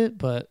complimented it,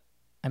 but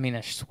I mean, a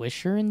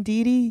Swisher and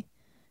Didi?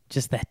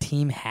 Just that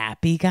team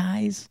happy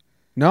guys?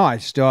 No, I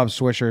still have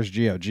Swisher as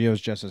Gio.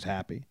 Gio's just as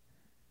happy.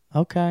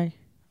 Okay.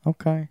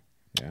 Okay.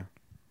 Yeah.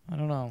 I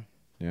don't know.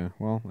 Yeah,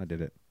 well, I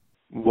did it.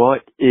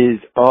 What is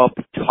up,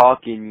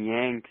 talking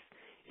Yanks?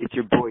 It's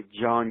your boy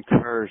John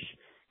Kirsch.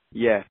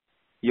 Yeah,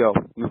 yo,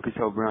 Lucas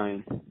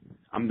O'Brien.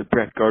 I'm the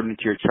Brett Gardner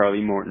to your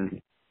Charlie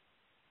Morton.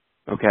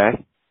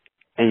 Okay?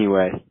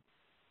 Anyway,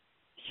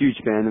 huge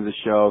fan of the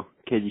show.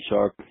 Katie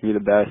Sharp, you're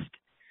the best.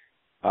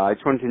 I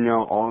just wanted to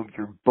know all of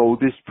your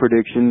boldest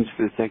predictions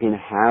for the second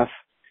half.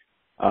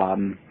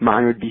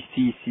 Mine would be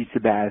CC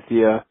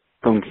Sabathia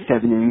going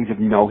 7 innings of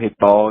no-hit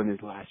ball in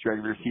his last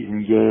regular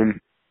season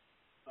game.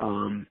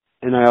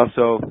 And I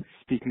also,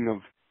 speaking of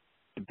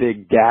the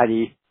Big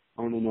Daddy,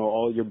 I want to know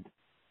all your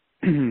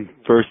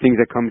first things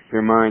that comes to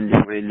your mind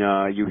when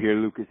you hear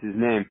Lucas's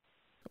name.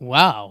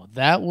 Wow.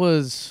 That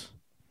was...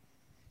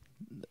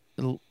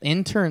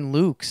 Intern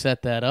Luke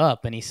set that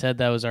up, and he said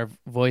that was our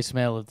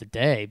voicemail of the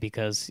day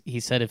because he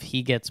said if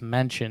he gets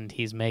mentioned,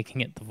 he's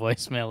making it the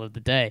voicemail of the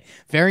day.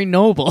 Very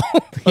noble.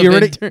 He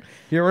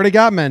already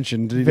got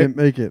mentioned. He didn't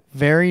make it.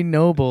 Very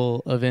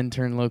noble of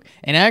Intern Luke.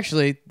 And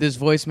actually, this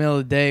voicemail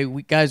of the day,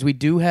 we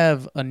do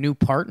have a new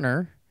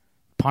partner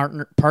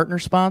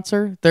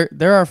sponsor.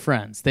 They're our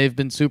friends. They've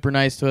been super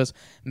nice to us.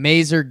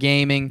 Mazer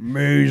Gaming.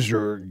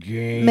 Mazer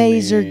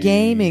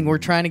Gaming. We're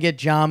trying to get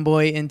John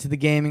Boy into the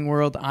gaming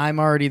world. I'm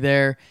already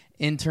there.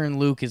 Intern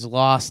Luke is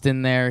lost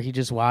in there. He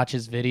just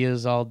watches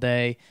videos all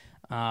day.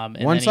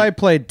 Once I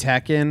played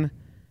Tekken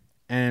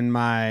and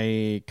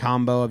my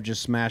combo of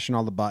just smashing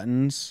all the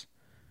buttons,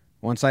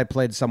 once I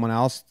played someone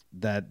else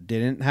that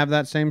didn't have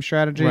that same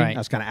strategy, Right. I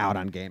was kind of out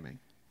on gaming.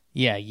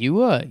 Yeah,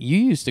 you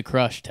used to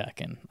crush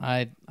Tekken.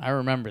 I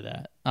remember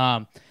that.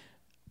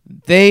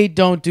 They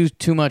don't do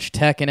too much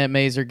Tekken at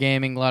Mazer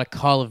Gaming. A lot of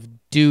Call of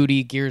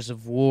Duty, Gears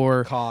of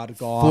War, COD,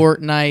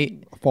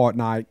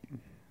 Fortnite,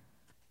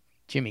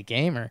 Jimmy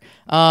Gamer.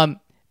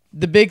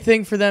 The big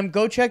thing for them,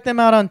 go check them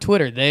out on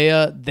Twitter.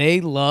 They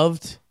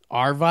loved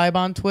our vibe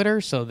on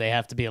Twitter, so they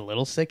have to be a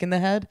little sick in the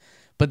head.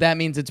 But that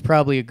means it's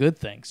probably a good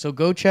thing. So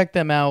go check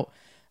them out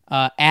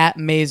at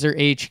Mazer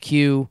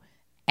HQ,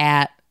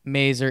 at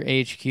Mazer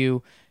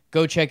HQ.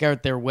 Go check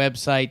out their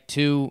website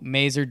too,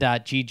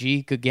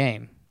 mazer.gg. Good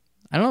game.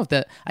 I don't know if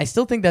that. I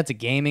still think that's a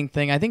gaming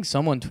thing. I think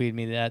someone tweeted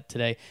me that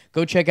today.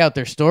 Go check out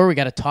their store. We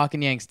got a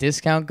Talkin' Yanks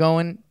discount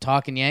going.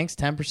 Talkin' Yanks,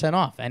 10%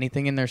 off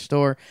anything in their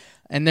store.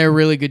 And they're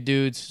really good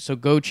dudes, so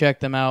go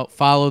check them out,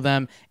 follow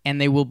them, and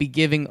they will be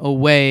giving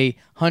away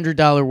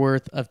 $100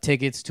 worth of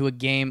tickets to a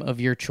game of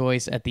your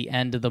choice at the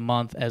end of the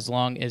month as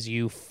long as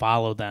you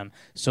follow them.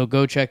 So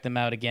go check them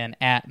out again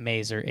at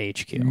Mazer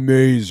HQ.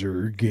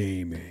 Mazer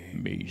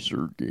Gaming.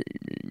 Mazer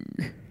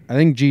Gaming. I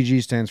think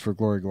GG stands for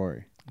Glory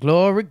Glory.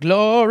 Glory,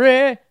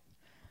 glory.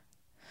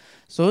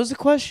 So is the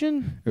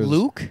question,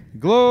 Luke?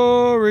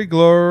 Glory,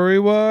 glory,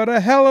 what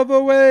a hell of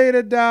a way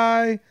to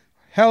die.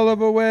 Hell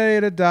of a way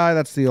to die.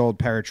 That's the old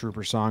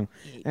Paratrooper song.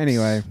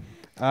 Anyway,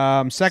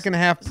 second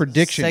half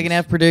predictions. Second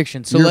half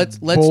predictions. So Your let's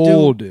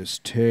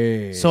boldest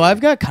take. So I've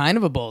got kind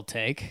of a bold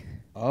take.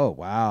 Oh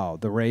wow,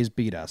 the Rays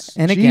beat us.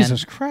 And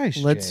Jesus again,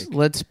 Christ, Jake.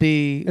 let's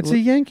be. It's a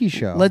Yankee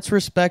show. Let's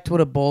respect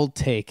what a bold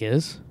take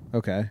is.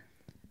 Okay.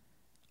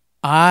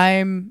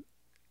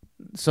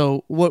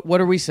 So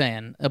what are we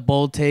saying? A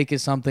bold take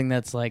is something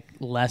that's like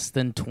less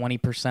than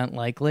 20%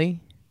 likely.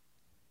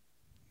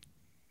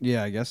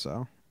 Yeah, I guess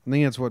so. I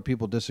think that's what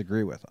people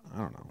disagree with. I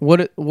don't know.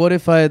 What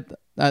if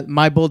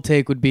my bold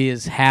take would be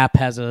is Hap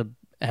has a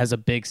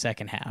big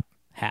second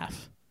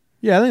half.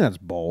 Yeah, I think that's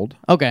bold.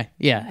 Okay,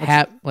 yeah.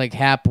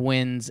 Hap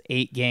wins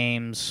 8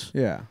 games.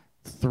 Yeah.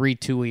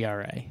 3.2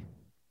 ERA.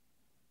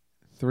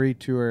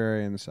 3.2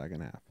 ERA in the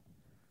second half.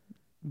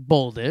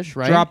 Boldish,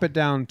 right? Drop it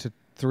down to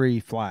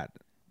 3 flat.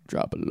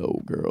 Drop it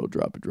low, girl.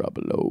 Drop it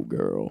low,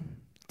 girl.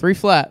 3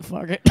 flat.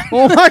 Fuck it.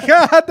 Oh my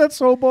God, that's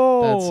so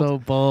bold. That's so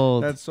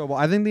bold. That's so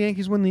bold. I think the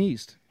Yankees win the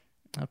East.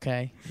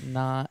 Okay,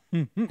 not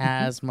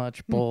as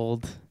much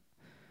bold.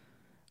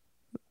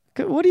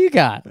 What do you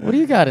got? What do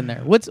you got in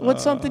there? What's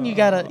something you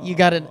got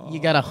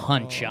a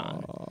hunch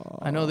on?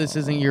 I know this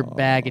isn't your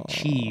bag of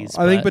cheese.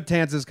 I think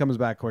Betances comes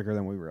back quicker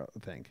than we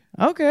think.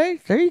 Okay,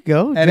 there you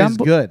go. That is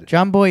good.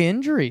 John Boy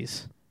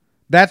injuries.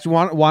 That's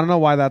want to know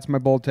why that's my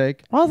bold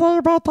take? I thought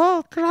about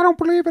that because I don't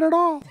believe it at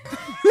all.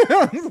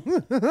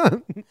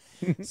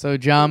 So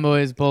John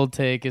Boy's bold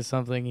take is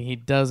something he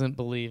doesn't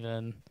believe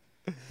in.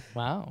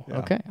 Wow. Yeah.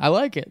 Okay, I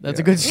like it. That's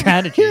a good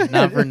strategy.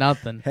 Not for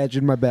nothing.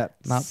 Hedging my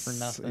bets. Not for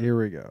nothing. Here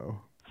we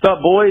go. What's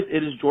up, boys?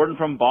 It is Jordan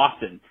from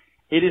Boston.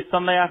 It is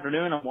Sunday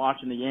afternoon. I'm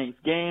watching the Yanks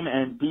game,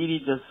 and Didi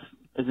just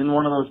is in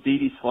one of those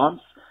Didi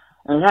slumps.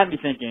 And it had me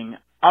thinking,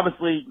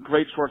 obviously,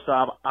 great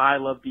shortstop. I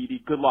love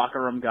Didi. Good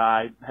locker room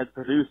guy. Has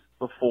produced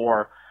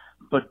before.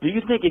 But do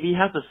you think if he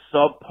has a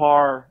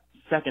subpar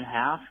second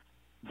half,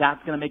 that's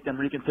going to make them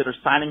reconsider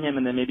signing him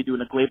and then maybe doing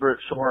a Glaber at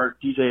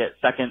short, DJ at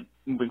second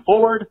moving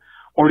forward?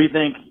 Or do you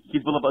think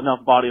he's built up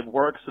enough body of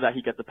work so that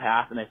he gets a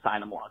pass and they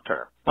sign him long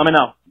term? Let me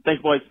know.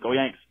 Thanks, boys. Go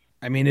Yanks.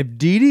 I mean, if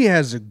Didi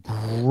has a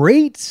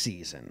great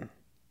season,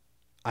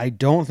 I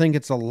don't think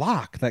it's a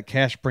lock that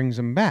Cash brings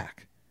him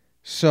back.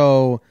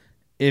 So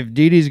if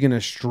Didi's going to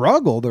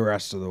struggle the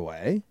rest of the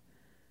way,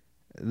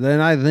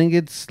 then I think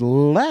it's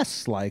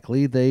less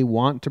likely they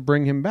want to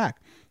bring him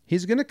back.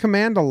 He's going to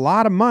command a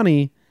lot of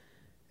money,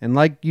 and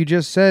like you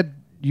just said,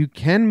 you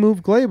can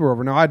move Glaber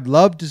over. Now, I'd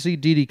love to see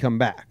Didi come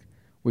back.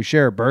 We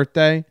share a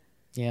birthday.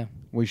 Yeah.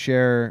 We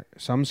share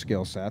some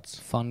skill sets.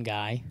 Fun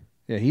guy.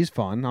 Yeah, he's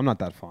fun. I'm not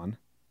that fun.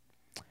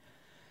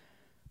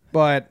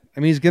 But, I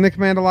mean, he's going to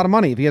command a lot of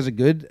money. If he has a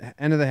good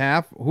end of the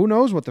half, who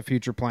knows what the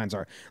future plans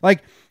are.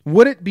 Like,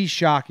 would it be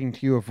shocking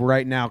to you if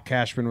right now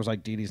Cashman was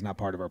like, Didi's not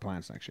part of our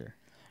plans next year?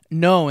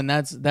 No, and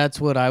that's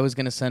what I was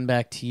going to send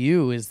back to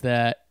you is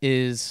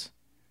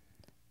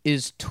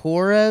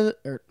Torres,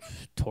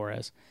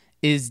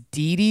 is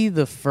Didi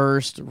the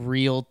first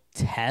real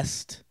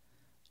test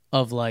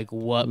of like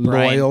what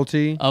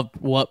loyalty of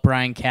what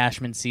Brian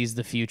Cashman sees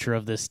the future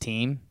of this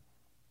team?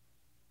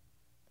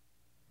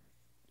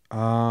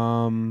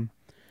 I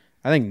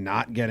think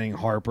not getting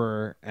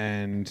Harper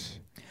and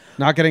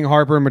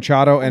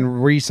Machado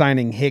and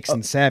re-signing Hicks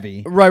and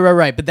Savvy.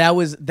 Right. But that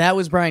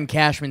was Brian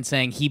Cashman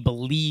saying he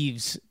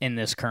believes in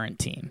this current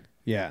team.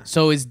 Yeah.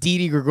 So is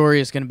Didi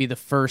Gregorius going to be the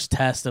first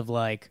test of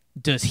like,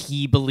 does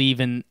he believe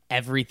in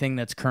everything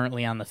that's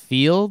currently on the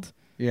field?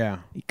 Yeah.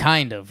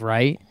 Kind of,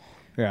 right?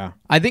 Yeah.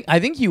 I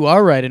think you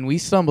are right, and we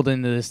stumbled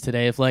into this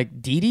today. If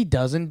like Didi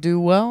doesn't do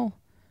well,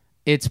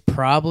 it's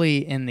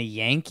probably in the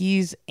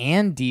Yankees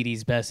and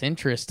Didi's best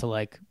interest to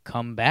like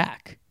come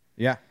back.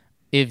 Yeah.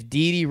 If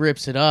Didi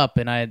rips it up,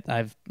 and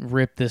I've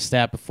ripped this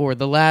stat before,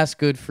 the last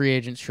good free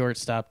agent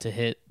shortstop to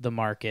hit the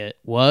market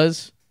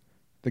was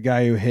the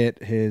guy who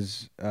hit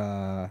his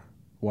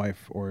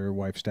wife or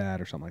wife's dad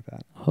or something like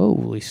that.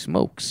 Holy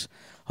smokes.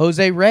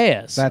 Jose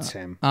Reyes. That's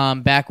him.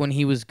 Back when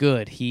he was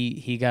good,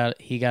 he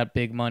got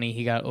big money.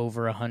 He got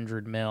over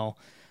 $100 million.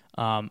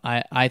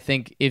 I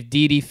think if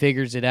Didi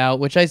figures it out,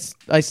 which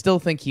I still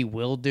think he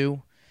will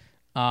do,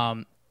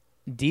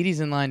 Didi's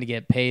in line to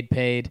get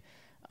paid.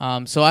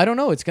 So I don't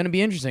know. It's going to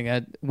be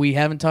interesting. We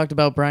haven't talked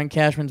about Brian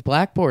Cashman's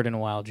blackboard in a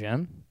while,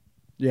 Jim.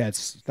 Yeah,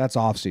 that's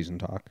off-season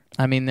talk.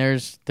 I mean,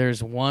 there's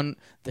one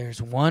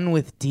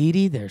with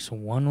Didi, there's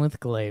one with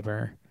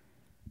Glaber.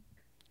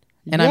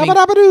 And I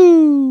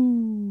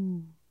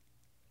mean,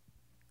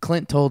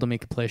 Clint told him he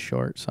could play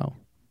short, so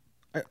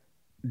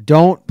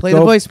don't play the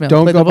voicemail.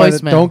 Don't play go the by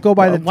voicemail. Don't go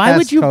by the. Why test,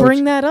 would you coach.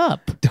 bring that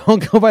up?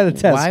 Don't go by the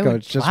test, Why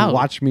coach. Just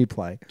watch me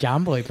play.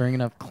 John Boy bringing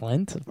up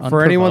Clint.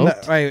 For anyone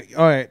that,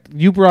 all right,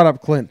 you brought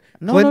up Clint.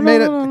 Clint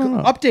made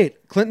update.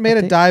 Clint made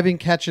a diving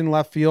catch in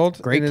left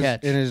field. Great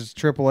catch in his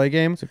AAA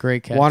game. It's a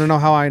great catch. Want to know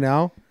how I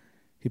know?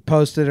 He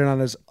posted it on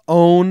his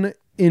own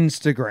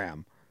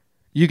Instagram.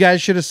 You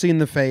guys should have seen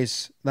the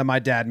face that my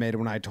dad made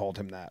when I told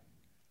him that.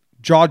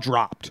 Jaw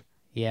dropped.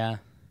 Yeah,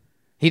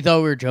 he thought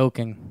we were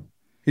joking.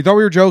 He thought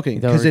we were joking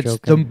because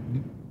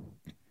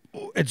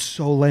it's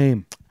so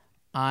lame.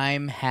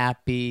 I'm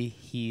happy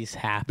he's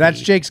happy.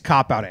 That's Jake's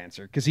cop-out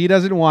answer because he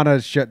doesn't want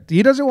to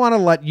he doesn't want to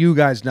let you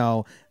guys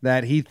know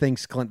that he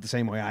thinks Clint the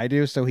same way I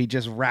do, so he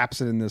just wraps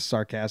it in this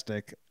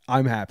sarcastic,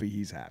 I'm happy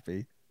he's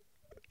happy.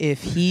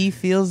 If he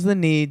feels the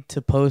need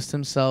to post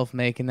himself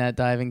making that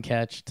diving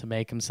catch to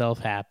make himself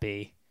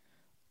happy,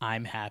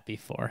 I'm happy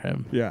for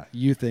him. Yeah,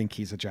 you think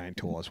he's a giant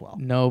tool as well.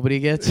 Nobody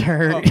gets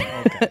hurt.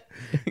 Okay.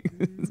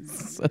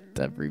 Except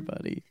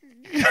everybody.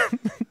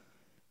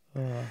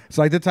 It's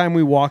like the time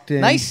we walked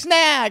in. Nice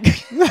snag.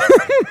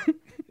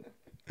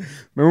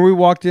 Remember we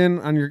walked in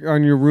on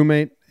your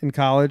roommate in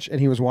college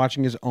and he was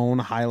watching his own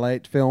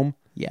highlight film?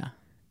 Yeah.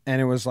 And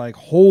it was like,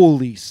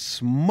 holy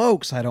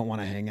smokes, I don't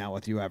want to hang out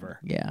with you ever.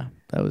 Yeah,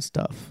 that was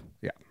tough.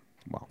 Yeah.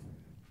 Well.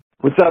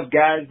 What's up,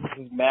 guys?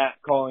 This is Matt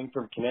calling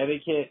from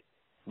Connecticut.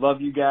 Love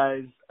you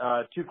guys.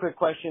 2 quick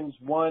questions.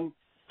 One,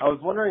 I was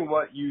wondering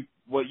what you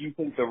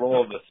think the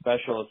role of a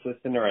special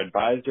assistant or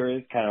advisor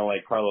is, kind of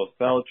like Carlos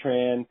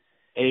Beltran,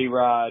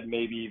 A-Rod,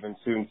 maybe even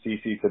soon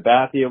CC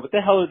Sabathia. What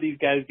the hell are these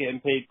guys getting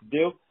paid to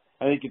do?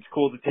 I think it's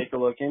cool to take a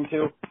look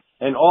into.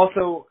 And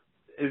also,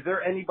 is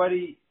there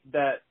anybody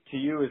that to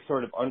you is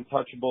sort of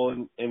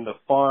untouchable in the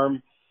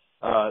farm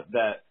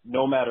that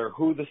no matter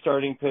who the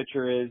starting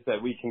pitcher is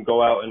that we can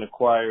go out and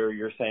acquire,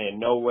 you're saying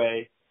no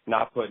way,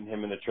 not putting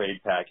him in the trade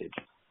package?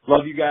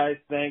 Love you guys.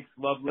 Thanks.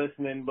 Love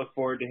listening. Look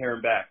forward to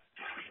hearing back.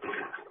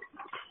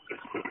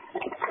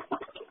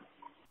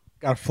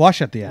 Got a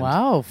flush at the end.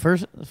 Wow,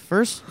 first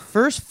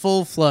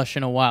full flush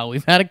in a while.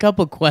 We've had a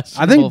couple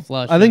questionable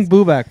flushes. I think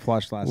Buvak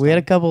flushed last time. Had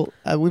a couple.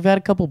 We've had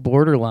a couple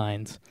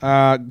borderlines.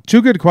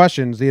 2 good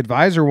questions. The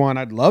advisor one,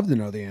 I'd love to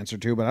know the answer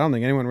to, but I don't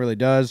think anyone really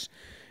does.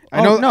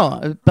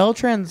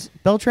 Beltran's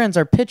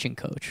our pitching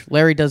coach.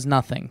 Larry does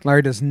nothing.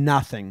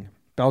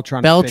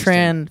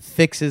 Beltran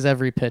fixes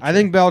every pitcher. I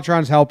think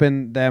Beltran's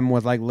helping them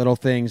with like little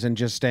things and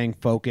just staying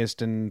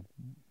focused and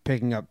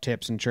picking up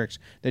tips and tricks.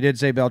 They did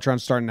say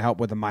Beltran's starting to help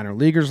with the minor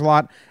leaguers a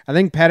lot. I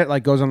think Pettit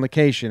like goes on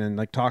vacation and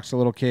like talks to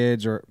little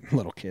kids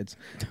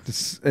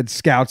and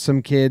scouts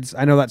some kids.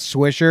 I know that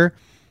Swisher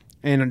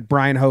in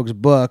Brian Hogue's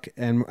book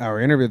and our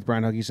interview with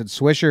Brian Hogue, he said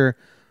Swisher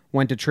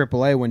went to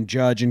AAA when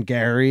Judge and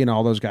Gary and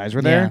all those guys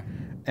were there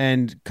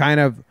and kind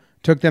of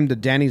took them to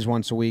Denny's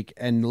once a week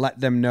and let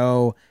them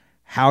know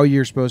how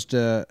you're supposed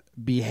to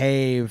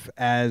behave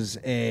as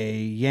a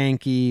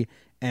Yankee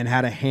and how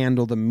to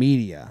handle the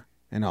media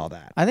and all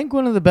that. I think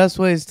one of the best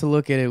ways to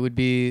look at it would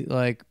be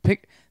like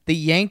pick the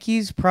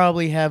Yankees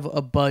probably have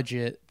a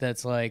budget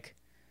that's like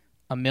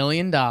 $1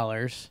 million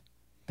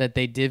that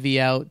they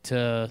divvy out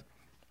to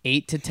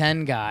 8 to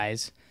 10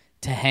 guys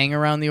to hang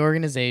around the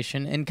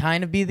organization and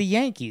kind of be the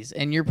Yankees.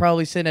 And you're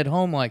probably sitting at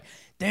home like,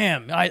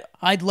 damn,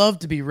 I'd love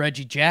to be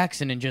Reggie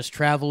Jackson and just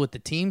travel with the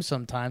team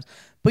sometimes.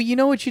 But you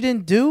know what you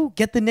didn't do?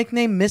 Get the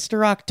nickname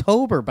Mr.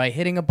 October by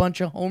hitting a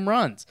bunch of home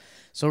runs.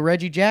 So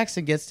Reggie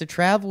Jackson gets to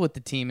travel with the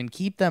team and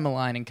keep them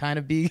aligned and kind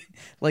of be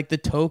like the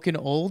token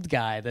old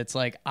guy that's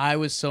like, I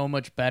was so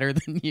much better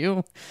than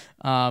you.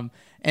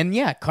 And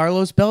yeah,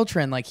 Carlos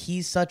Beltran, like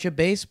he's such a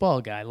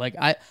baseball guy. Like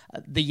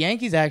the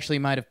Yankees actually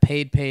might have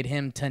paid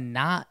him to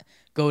not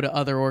go to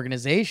other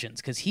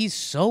organizations because he's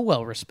so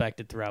well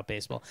respected throughout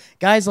baseball.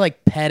 Guys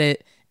like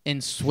Pettit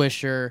and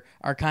Swisher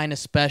are kind of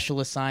special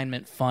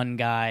assignment fun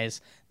guys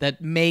that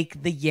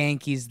make the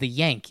Yankees the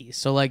Yankees.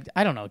 So, like,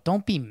 I don't know.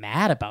 Don't be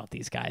mad about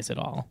these guys at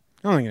all.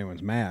 I don't think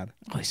anyone's mad.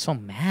 Oh, he's so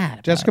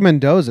mad. Jessica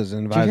Mendoza's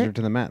an advisor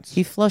to the Mets.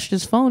 He flushed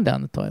his phone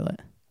down the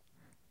toilet.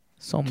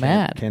 So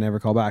mad. Can't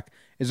ever call back.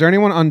 Is there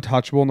anyone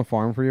untouchable in the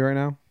farm for you right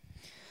now?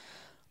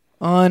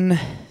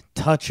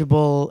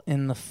 Untouchable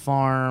in the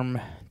farm.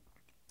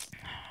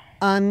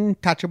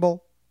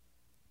 Untouchable.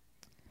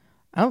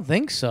 I don't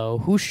think so.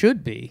 Who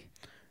should be?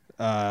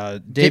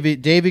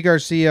 Davey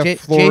Garcia,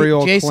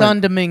 Florial, Jason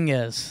Clint.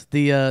 Dominguez,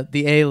 the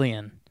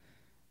alien,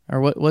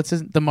 or what's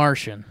the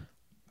Martian?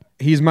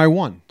 He's my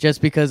one. Just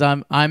because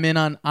I'm in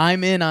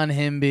on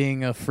him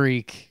being a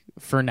freak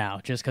for now,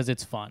 just because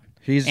it's fun.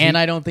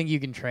 I don't think you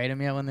can trade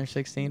him yet when they're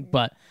 16.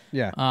 But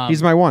yeah,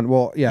 he's my one.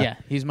 Well, yeah,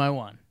 he's my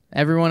one.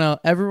 Everyone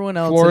else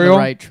Florial? in the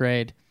right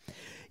trade.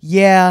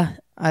 Yeah,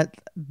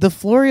 the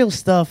Florial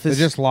stuff is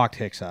they just locked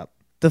Hicks up.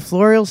 The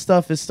Florial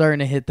stuff is starting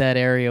to hit that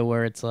area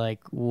where it's like,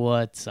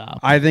 what's up?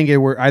 I think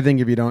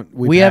if you don't,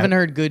 we haven't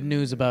heard good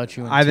news about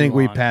you. I think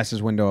we long. passed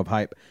his window of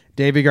hype.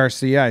 David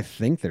Garcia, I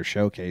think they're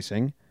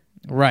showcasing.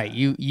 Right.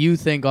 You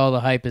think all the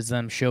hype is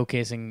them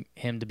showcasing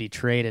him to be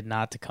traded,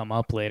 not to come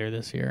up later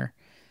this year.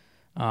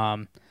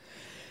 Yeah,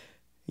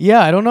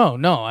 I don't know.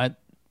 No,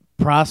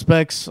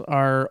 prospects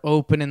are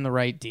open in the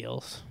right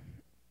deals.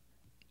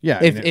 Yeah.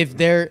 If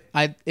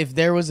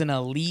there was an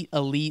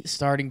elite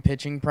starting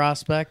pitching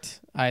prospect,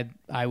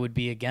 I would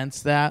be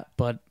against that,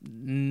 but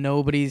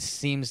nobody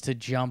seems to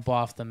jump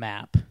off the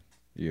map.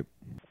 Yep.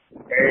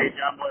 Hey,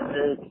 John Boy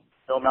Jake.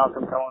 Bill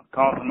Malcolm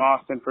calling from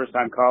Austin, first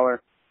time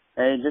caller.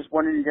 Hey, just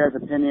wondering your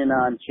guys' opinion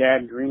on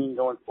Chad Green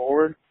going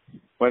forward,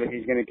 whether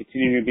he's going to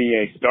continue to be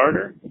a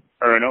starter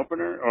or an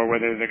opener, or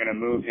whether they're going to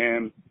move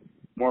him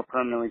more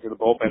permanently to the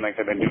bullpen like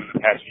they've been doing the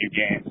past few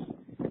games.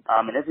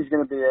 And if he's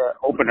going to be an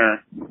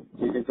opener,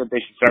 do you think that they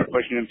should start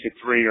pushing him to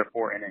 3 or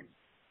 4 innings?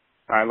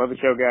 All right, love the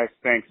show, guys.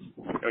 Thanks.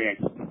 Go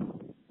Yanks.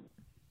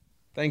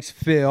 Thanks,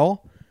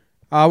 Phil.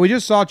 We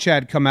just saw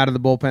Chad come out of the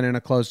bullpen in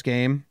a close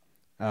game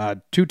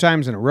 2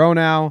 times in a row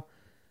now.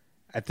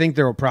 I think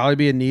there will probably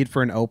be a need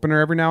for an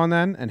opener every now and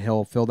then, and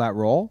he'll fill that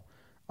role.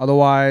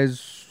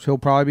 Otherwise, he'll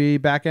probably be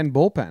back-end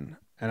bullpen,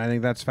 and I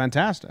think that's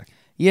fantastic.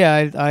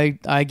 Yeah,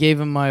 I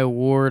gave him my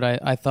award.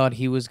 I thought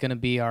he was going to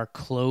be our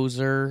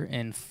closer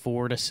in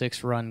 4 to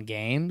 6 run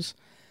games.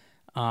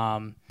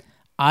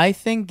 I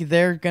think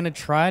they're going to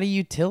try to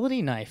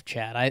utility knife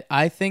Chad.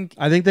 I think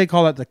they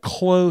call that the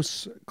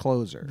close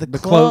closer. The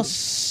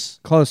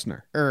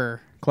closener.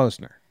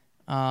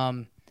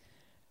 Closener.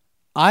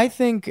 I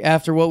think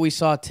after what we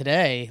saw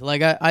today,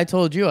 like I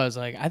told you, I was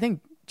like, I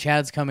think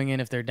Chad's coming in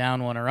if they're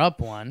down 1 or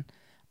up 1.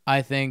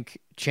 I think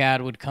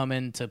Chad would come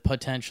in to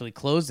potentially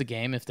close the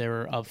game if they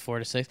were up 4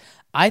 to 6.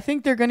 I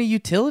think they're going to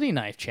utility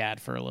knife Chad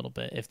for a little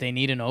bit. If they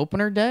need an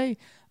opener day,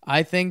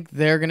 I think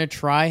they're going to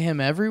try him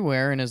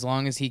everywhere, and as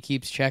long as he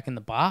keeps checking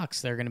the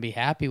box, they're going to be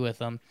happy with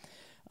him.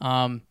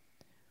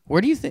 Where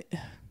do you think,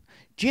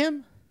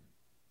 Jim,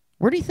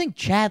 where do you think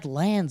Chad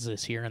lands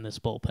this year in this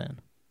bullpen?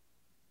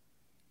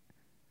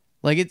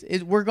 Like,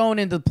 we're going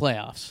into the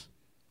playoffs.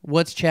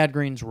 What's Chad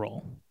Green's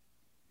role?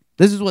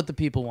 This is what the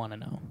people want to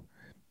know.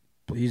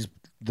 He's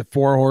the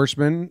 4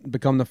 horsemen,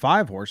 become the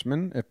 5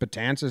 horsemen. If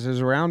Betances is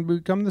around,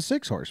 become the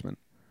 6 horsemen.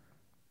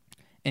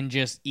 And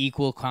just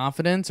equal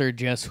confidence, or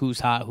just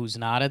who's hot, who's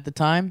not at the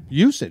time?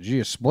 Usage.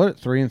 You split it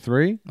 3 and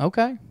 3.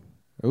 Okay.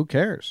 Who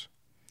cares?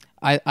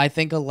 I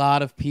think a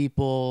lot of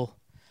people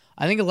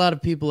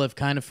have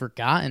kind of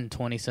forgotten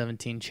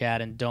 2017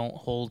 Chad and don't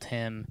hold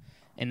him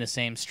in the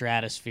same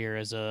stratosphere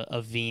as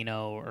a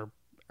Vino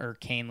or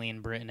Canely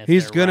and Britton.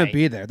 He's gonna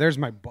be there. There's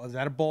my. Is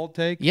that a bold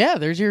take? Yeah,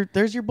 there's your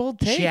bold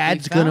take.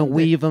 Chad's gonna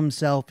weave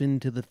himself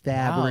into the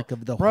fabric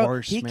of the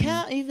horseman. He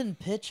can't even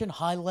pitch in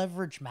high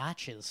leverage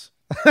matches.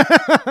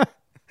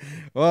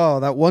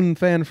 Oh, that one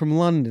fan from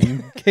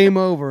London came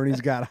over and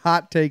he's got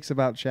hot takes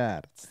about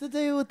Chad. What's the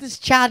deal with this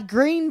Chad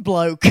Green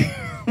bloke?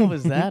 What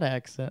was that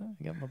accent?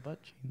 I got my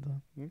butt cheeks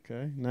on.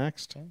 Okay,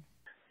 next.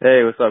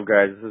 Hey, what's up,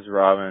 guys? This is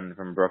Robin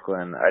from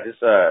Brooklyn. I was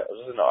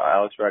listening to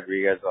Alex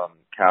Rodriguez on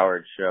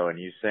Coward's show, and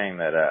you saying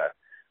that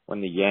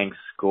when the Yanks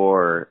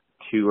score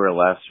 2 or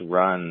less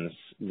runs,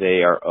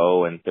 they are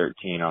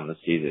 0-13 on the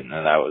season,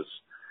 and that was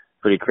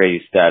a pretty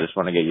crazy stat. Just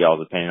want to get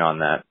y'all's opinion on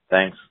that.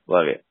 Thanks.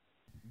 Love you.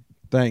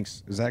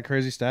 Thanks. Is that a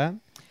crazy stat?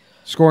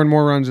 Scoring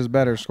more runs is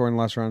better. Scoring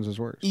less runs is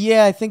worse.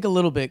 Yeah, I think a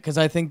little bit, because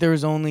I think there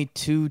was only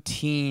 2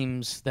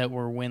 teams that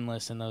were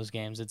winless in those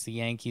games. It's the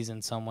Yankees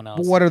and someone else.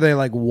 But what are they,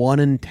 like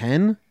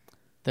 1-10?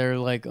 They're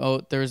like,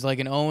 there's like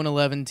an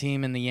 0-11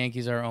 team, and the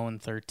Yankees are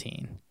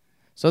 0-13.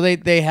 So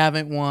they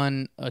haven't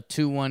won a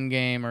 2-1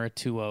 game or a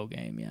 2-0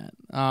 game yet.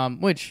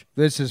 Which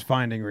this is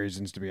finding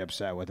reasons to be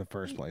upset with the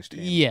first place team.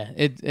 Yeah,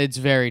 it's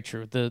very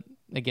true.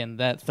 Again,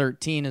 that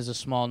 13 is a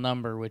small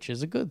number, which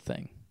is a good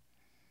thing.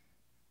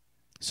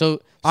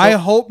 So I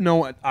hope no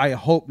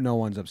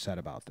one's upset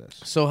about this.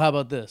 So how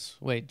about this?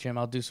 Wait, Jim,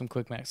 I'll do some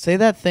quick math. Say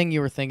that thing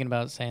you were thinking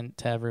about saying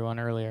to everyone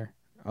earlier.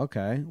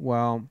 Okay.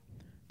 Well,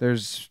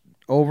 there's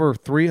over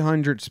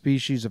 300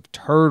 species of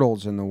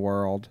turtles in the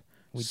world.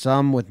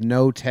 Some with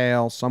no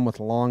tail, some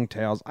with long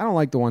tails. I don't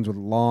like the ones with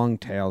long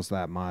tails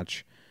that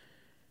much.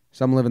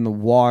 Some live in the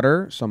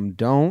water, some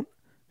don't.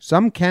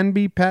 Some can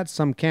be pets,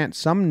 some can't.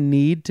 Some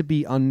need to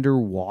be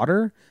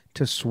underwater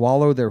to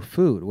swallow their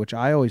food, which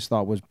I always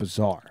thought was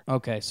bizarre.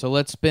 Okay, so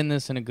let's spin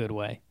this in a good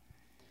way.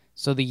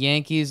 So the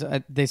Yankees,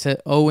 they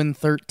said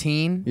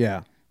 0-13?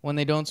 Yeah. When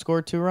they don't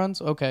score 2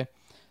 runs? Okay.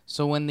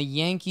 So when the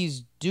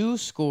Yankees do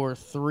score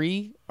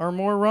 3 or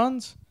more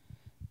runs,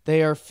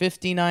 they are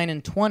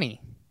 59-20.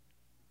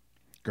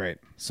 Great.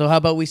 So how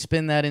about we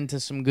spin that into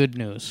some good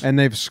news? And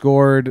they've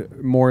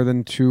scored more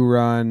than 2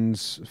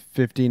 runs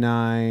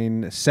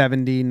 79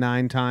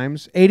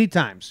 times. 80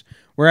 times.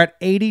 We're at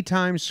 80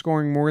 times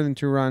scoring more than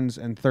 2 runs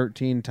and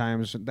 13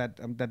 times. That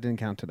didn't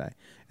count today.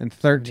 And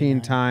 13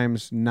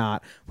 times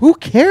not. Who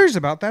cares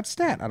about that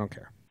stat? I don't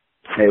care.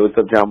 Hey, what's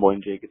up, John Boy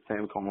and Jake? It's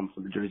Sam calling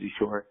from the Jersey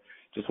Shore.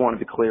 Just wanted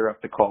to clear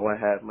up the call I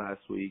had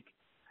last week.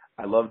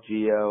 I love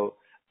Gio.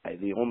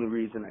 The only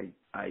reason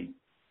I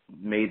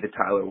made the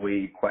Tyler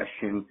Wade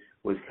question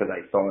was because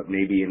I thought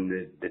maybe in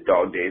the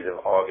dog days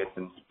of August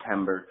and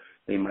September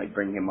they might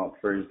bring him up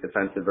for his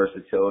defensive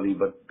versatility.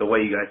 But the way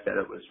you guys said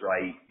it was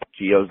right.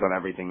 Gio's done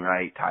everything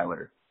right.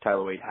 Tyler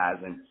Wade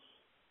hasn't.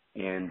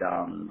 And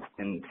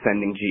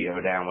sending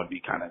Gio down would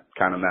be kind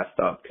of messed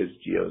up because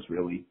Gio's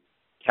really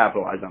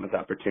capitalized on his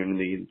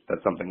opportunity.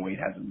 That's something Wade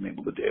hasn't been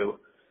able to do.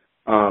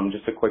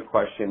 Just a quick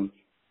question: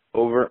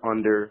 over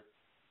under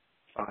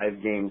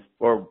 5 games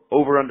or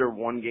over under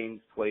 1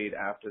 game played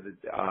after the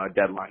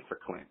deadline for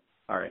Clint.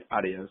 All right,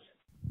 adios.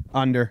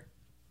 Under.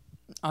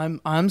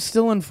 I'm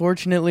still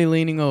unfortunately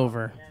leaning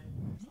over.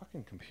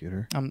 Fucking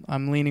computer.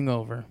 I'm leaning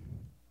over,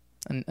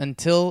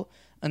 until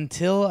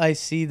I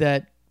see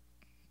that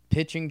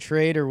pitching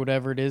trade or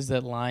whatever it is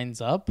that lines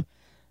up.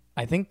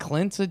 I think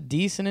Clint's a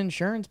decent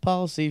insurance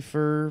policy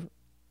for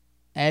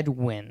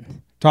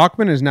Edwin.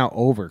 Tauchman is now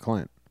over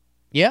Clint.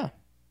 Yeah,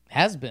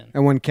 has been.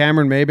 And when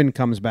Cameron Maybin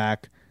comes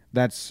back,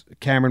 that's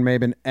Cameron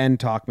Maybin and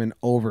Tauchman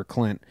over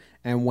Clint.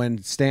 And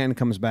when Stanton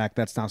comes back,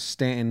 that's now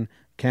Stanton,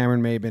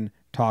 Cameron Maybin,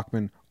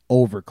 Tauchman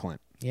over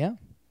Clint. Yeah.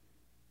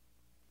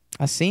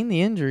 I seen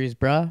the injuries,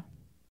 bruh.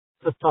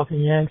 Just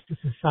talking Yanks. This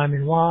is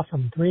Simon Waugh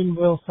from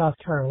Greenville, South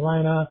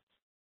Carolina.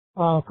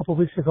 A couple of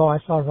weeks ago, I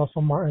saw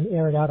Russell Martin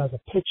air it out as a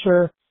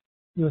pitcher.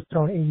 He was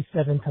throwing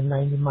 87 to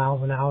 90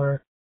 miles an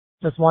hour.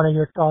 Just wanted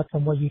your thoughts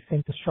on what you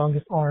think the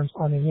strongest arms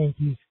on the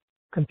Yankees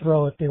can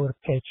throw if they were to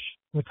pitch.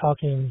 We're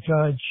talking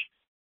Judge,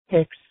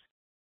 Hicks,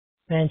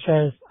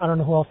 Sanchez. I don't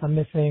know who else I'm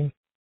missing.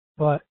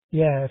 But,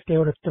 yeah, if they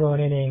were to throw an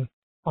inning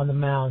on the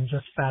mound,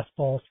 just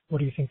fastballs, what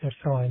do you think they're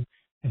throwing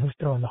and who's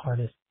throwing the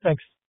hardest?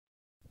 Thanks.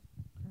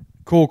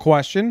 Cool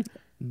question.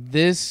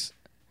 This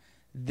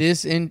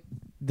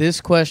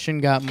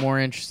question got more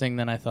interesting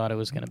than I thought it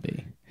was going to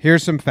be.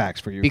 Here's some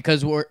facts for you.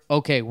 Because we're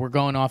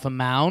going off a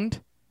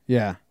mound?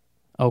 Yeah.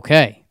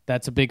 Okay,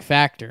 that's a big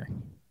factor.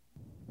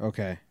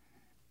 Okay.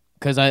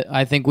 Because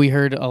I think we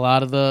heard a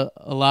lot of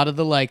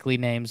the likely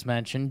names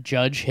mentioned.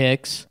 Judge,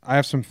 Hicks. I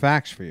have some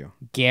facts for you.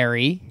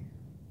 Gary.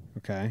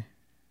 Okay.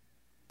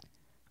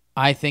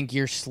 I think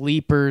your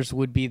sleepers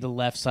would be the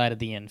left side of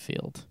the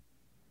infield.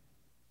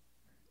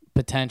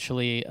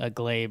 Potentially a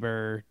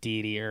Glaber,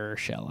 Didi, or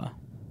Urshela.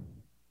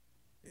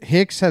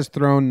 Hicks has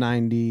thrown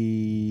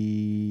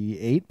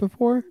 98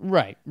 before?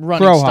 Right.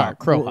 Running start.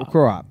 Crow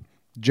hop.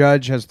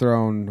 Judge has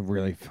thrown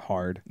really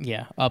hard.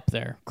 Yeah, up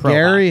there.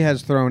 Gary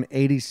has thrown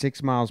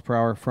 86 miles per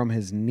hour from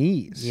his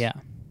knees. Yeah.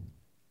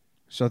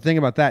 So think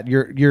about that.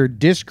 You're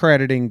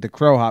discrediting the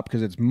crow hop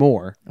because it's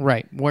more.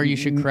 Right. Where you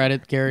should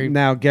credit Gary.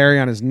 Now, Gary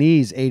on his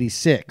knees,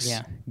 86.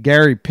 Yeah.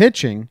 Gary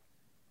pitching,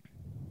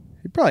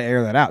 he'd probably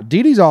air that out.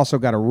 Didi's also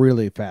got a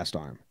really fast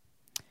arm.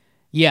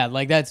 Yeah,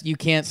 like you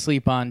can't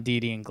sleep on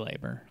Didi and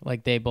Glaber.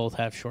 Like they both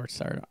have short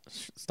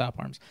stop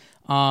arms.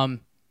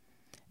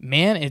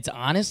 Man, it's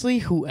honestly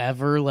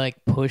whoever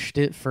like pushed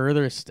it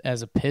furthest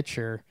as a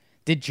pitcher.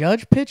 Did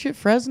Judge pitch at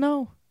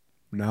Fresno?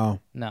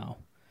 No.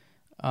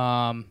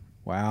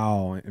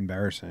 Wow,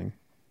 embarrassing.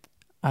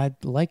 I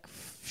like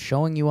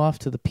showing you off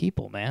to the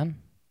people, man.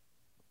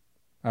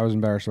 I was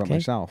embarrassed about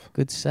myself.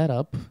 Good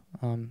setup.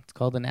 It's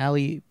called an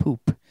alley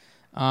poop.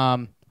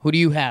 Who do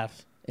you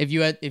have? If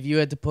you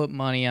had to put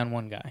money on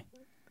one guy,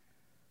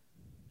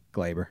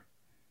 Glaber.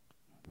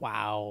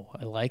 Wow,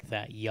 I like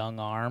that young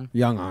arm.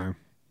 Young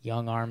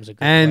arm's a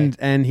good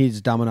and he's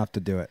dumb enough to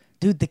do it.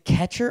 Dude, the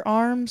catcher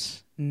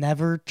arms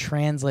never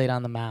translate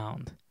on the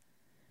mound.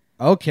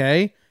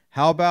 Okay,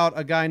 how about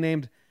a guy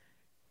named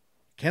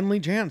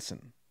Kenley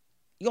Jansen?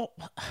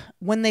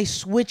 When they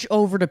switch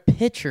over to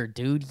pitcher,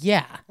 dude,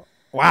 yeah.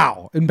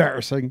 Wow,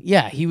 embarrassing.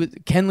 Yeah,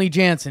 Kenley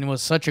Jansen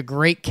was such a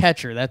great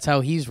catcher. That's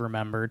how he's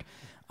remembered.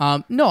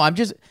 No, I'm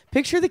just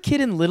picture the kid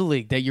in Little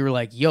League that you were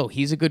like, yo,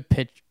 he's a good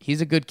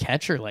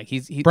catcher. Like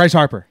he's Bryce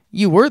Harper.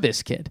 You were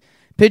this kid.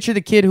 Picture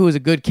the kid who was a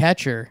good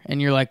catcher,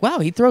 and you're like, wow,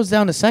 he throws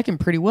down to second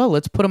pretty well.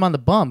 Let's put him on the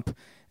bump.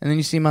 And then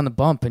you see him on the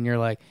bump, and you're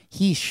like,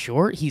 he's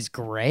short, he's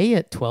gray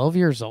at 12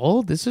 years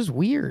old? This is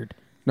weird.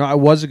 No, I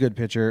was a good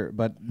pitcher,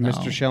 but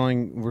Mr.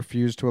 Schelling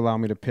refused to allow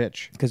me to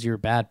pitch. Because you're a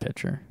bad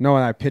pitcher. No,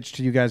 and I pitched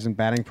to you guys in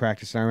batting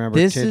practice, and I remember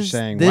Tidge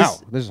saying, wow,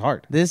 this is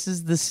hard. This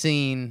is the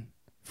scene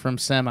from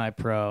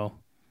Semi-Pro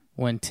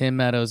when Tim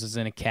Meadows is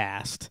in a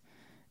cast,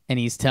 and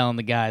he's telling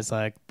the guys,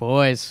 like,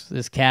 boys,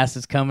 this cast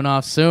is coming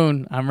off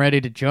soon. I'm ready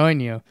to join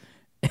you.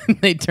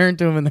 And they turn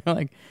to him, and they're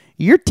like,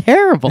 you're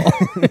terrible.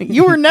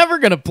 You were never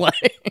going to play.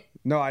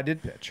 No, I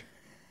did pitch.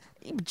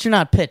 But you're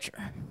not a pitcher.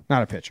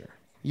 Not a pitcher.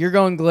 You're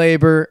going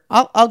Glaber.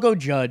 I'll go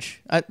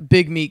Judge.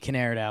 Big Meat can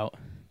air it out.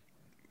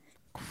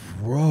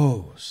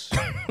 Gross.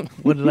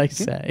 What did I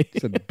say?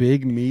 Said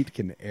Big Meat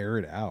can air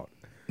it out.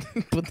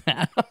 Put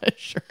that on a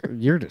shirt.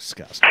 You're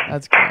disgusting.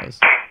 That's gross.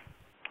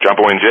 John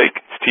Boy and Jake,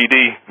 it's TD,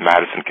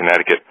 Madison,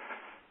 Connecticut.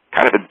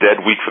 Kind of a dead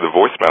week for the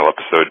voicemail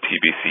episode,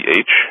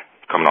 TBCH.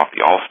 Coming off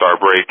the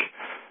All-Star break.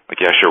 Like,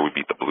 yeah, sure, we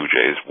beat the Blue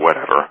Jays,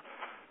 whatever.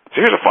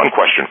 So here's a fun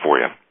question for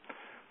you.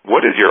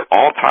 What is your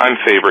all-time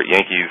favorite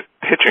Yankees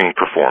pitching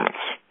performance?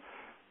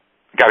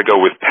 Got to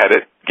go with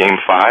Pettit Game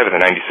 5 of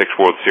the 96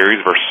 World Series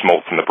versus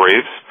Smoltz and the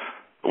Braves.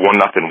 A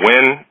 1-0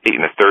 win, 8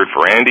 1/3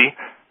 for Andy,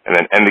 and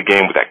then end the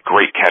game with that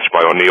great catch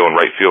by O'Neill in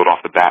right field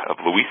off the bat of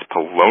Luis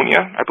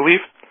Polonia, I believe.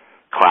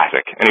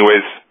 Classic.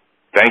 Anyways,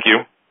 thank you,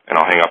 and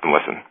I'll hang up and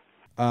listen.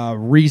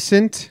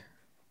 Recent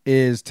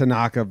is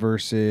Tanaka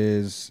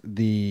versus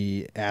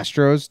the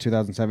Astros,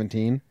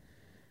 2017,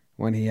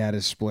 when he had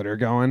his splitter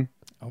going.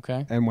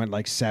 Okay. And went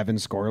like 7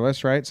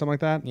 scoreless, right? Something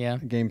like that? Yeah.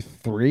 Game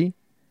 3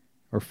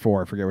 or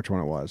 4, I forget which one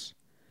it was.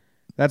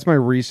 That's my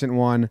recent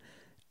one.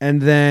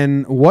 And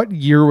then what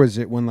year was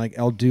it when like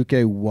El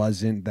Duque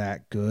wasn't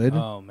that good?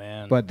 Oh,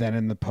 man. But then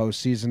in the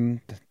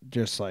postseason,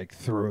 just like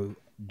threw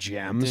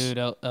gems.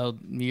 Dude,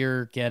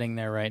 you're getting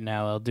there right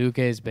now. El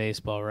Duque's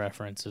Baseball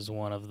Reference is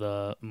one of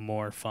the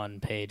more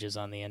fun pages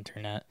on the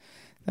internet.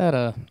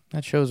 That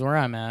shows where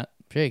I'm at.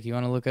 Jake, you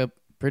want to look up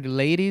pretty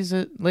ladies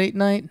at late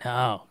night?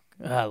 No.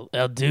 El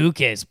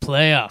Duque's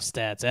playoff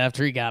stats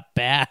after he got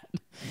bad.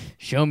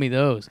 Show me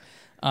those.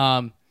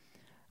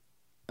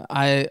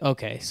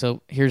 Okay,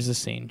 so here's the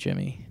scene,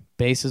 Jimmy.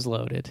 Bases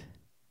loaded,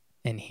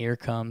 and here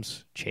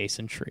comes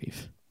Chasen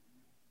Shreve,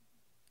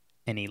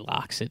 and he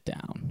locks it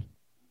down.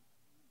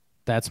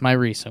 That's my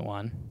recent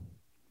one.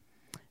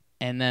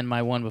 And then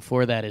my one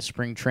before that is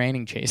spring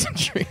training Chasen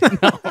Shreve.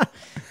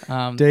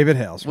 No. David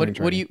Hale, what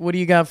do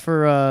you got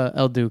for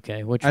El Duque?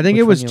 I think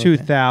it was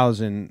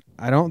 2000.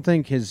 I don't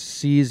think his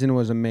season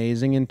was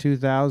amazing in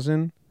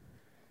 2000.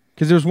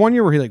 Because there was one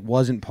year where he like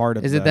wasn't part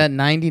of. Is it that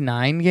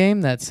 99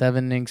 game? That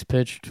 7 innings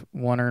pitched,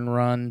 1 earned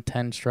run,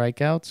 10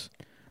 strikeouts?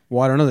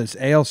 Well, I don't know. This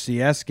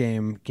ALCS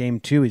game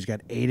 2, he's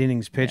got 8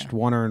 innings pitched,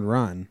 1 earned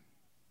run,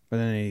 but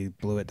then he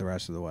blew it the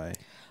rest of the way.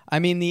 I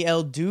mean, the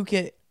El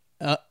Duque,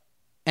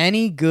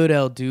 any good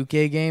El Duque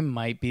game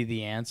might be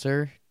the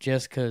answer.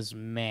 Just because,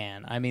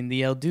 man, I mean,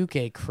 the El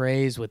Duque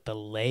craze with the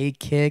lay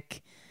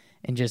kick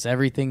and just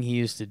everything he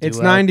used to do. It's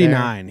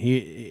 99.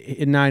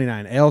 In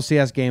 99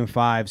 ALCS game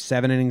 5,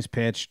 7 innings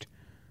pitched.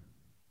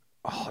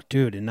 Oh,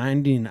 dude, in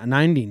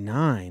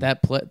 99. That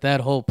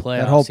whole playoffs.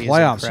 That whole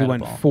playoffs, he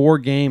went 4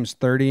 games,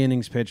 30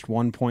 innings pitched,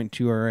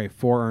 1.2 ERA,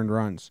 4 earned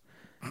runs.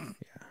 Yeah,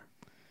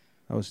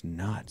 that was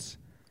nuts.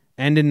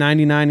 And in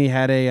 99, he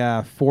had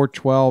a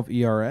 4.12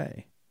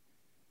 ERA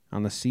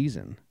on the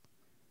season.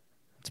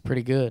 It's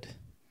pretty good.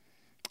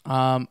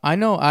 I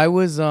know I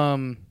was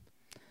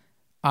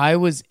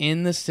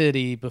in the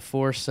city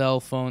before cell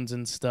phones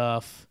and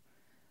stuff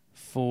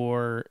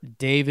for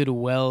David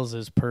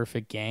Wells'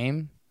 perfect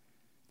game.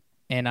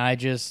 And I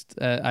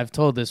just, I've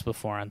told this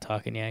before on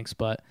Talking Yanks,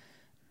 but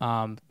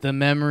the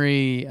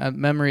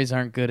memories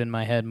aren't good in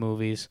my head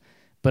movies.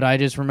 But I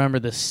just remember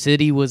the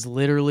city was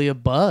literally a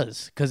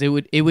buzz because it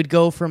would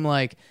go from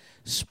like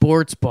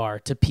sports bar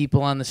to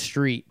people on the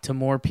street to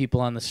more people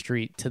on the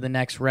street to the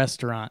next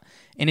restaurant.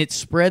 And it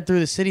spread through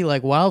the city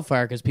like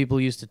wildfire because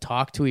people used to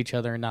talk to each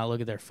other and not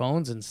look at their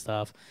phones and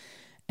stuff.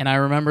 And I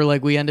remember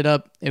like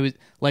it was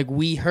like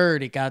we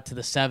heard it got to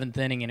the 7th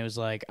inning and it was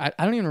like, I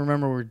don't even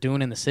remember what we were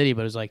doing in the city,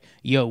 but it was like,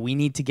 yo, we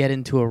need to get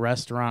into a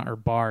restaurant or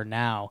bar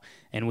now.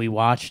 And we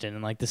watched it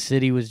and like the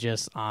city was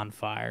just on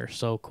fire.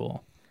 So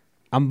cool.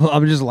 I'm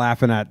just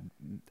laughing at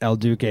El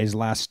Duque's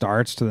last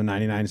starts to the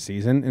 99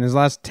 season. In his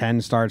last 10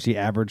 starts, he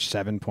averaged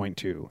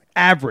 7.2.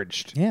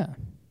 Averaged. Yeah.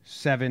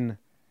 7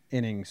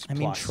 innings I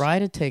mean, try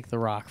to take the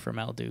rock from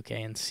El Duque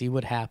and see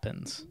what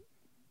happens.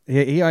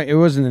 He had a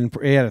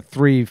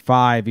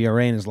 3.5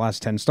 ERA in his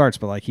last 10 starts,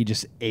 but like he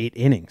just 8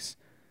 innings.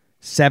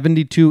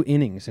 72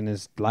 innings in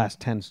his last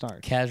 10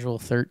 starts. Casual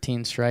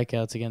 13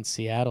 strikeouts against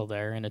Seattle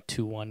there in a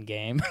 2-1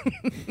 game.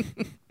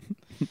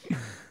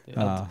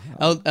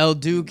 El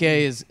Duque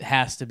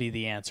has to be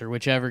the answer.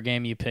 Whichever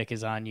game you pick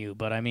is on you.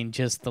 But, I mean,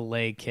 just the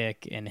leg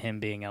kick and him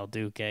being El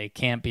Duque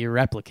can't be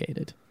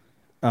replicated.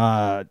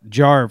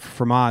 Jarv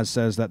from Oz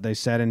says that they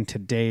said in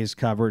today's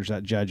coverage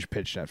that Judge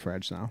pitched at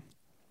Fresno.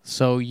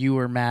 So you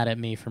were mad at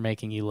me for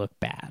making you look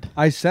bad.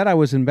 I said I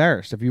was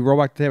embarrassed. If you roll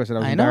back the tape, I said I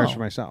was embarrassed for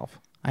myself.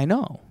 I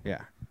know.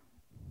 Yeah.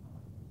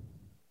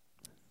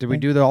 Did we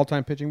do the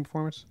all-time pitching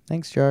performance?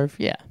 Thanks, Jarv.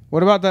 Yeah.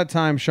 What about that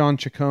time Sean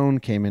Chacon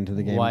came into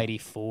the game?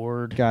 Whitey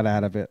Ford. Got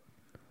out of it.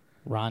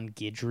 Ron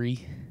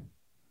Guidry.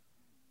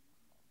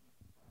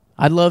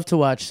 I'd love to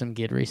watch some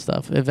Guidry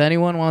stuff. If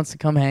anyone wants to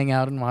come hang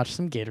out and watch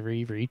some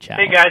Guidry, reach out.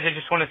 Hey, guys, I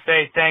just want to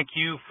say thank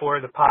you for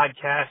the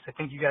podcast. I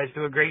think you guys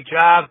do a great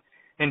job.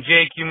 And,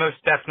 Jake, you most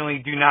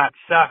definitely do not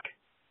suck.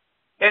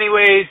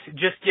 Anyways,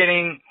 just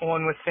getting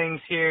on with things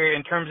here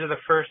in terms of the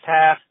first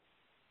half.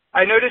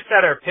 I noticed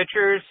that our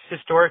pitchers,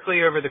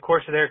 historically, over the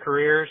course of their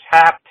careers,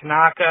 Happ,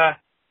 Tanaka,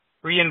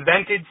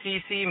 reinvented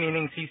CC,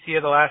 meaning CC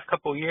of the last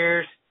couple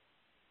years,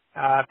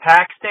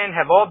 Paxton,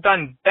 have all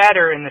done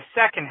better in the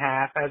second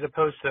half as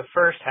opposed to the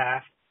first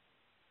half.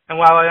 And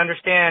while I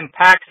understand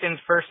Paxton's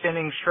first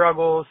inning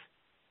struggles,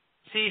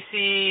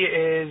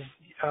 CC is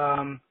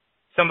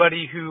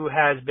somebody who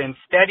has been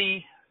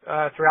steady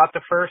throughout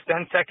the first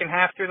and second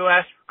half through the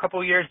last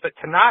couple years, but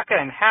Tanaka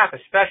and Happ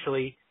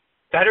especially,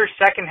 better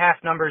second half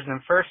numbers than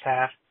first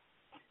half.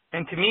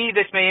 And to me,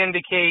 this may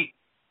indicate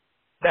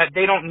that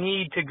they don't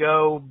need to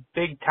go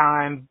big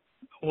time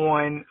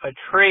on a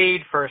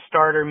trade for a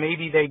starter.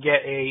 Maybe they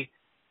get a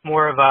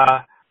more of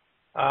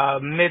a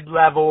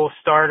mid-level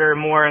starter,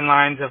 more in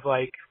lines of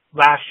like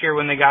last year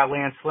when they got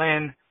Lance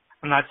Lynn.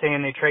 I'm not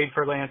saying they trade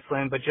for Lance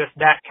Lynn, but just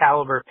that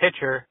caliber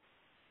pitcher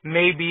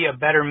may be a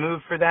better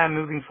move for them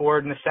moving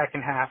forward in the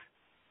second half.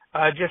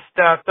 Just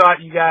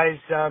thought you guys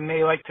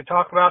may like to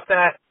talk about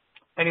that.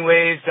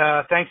 Anyways,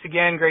 thanks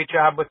again. Great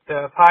job with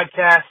the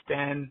podcast,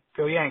 and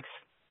go Yanks.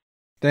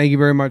 Thank you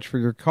very much for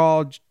your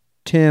call,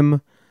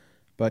 Tim,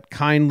 but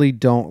kindly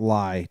don't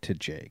lie to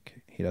Jake.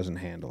 He doesn't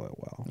handle it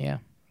well. Yeah.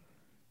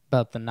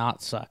 About the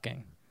not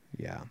sucking.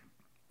 Yeah.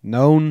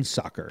 Known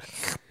sucker.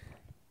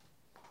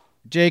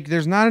 Jake,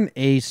 there's not an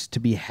ace to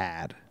be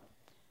had.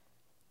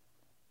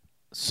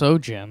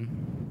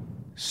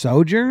 Sojourn.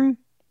 Sojourn?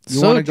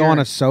 You want to go on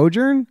a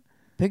sojourn?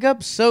 Pick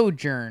up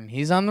Sojourn.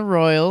 He's on the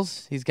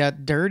Royals. He's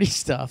got dirty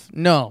stuff.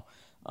 No.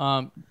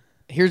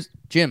 Here's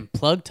Jim.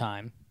 Plug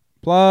time.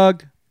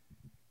 Plug.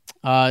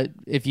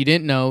 If you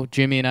didn't know,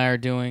 Jimmy and I are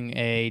doing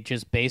a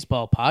just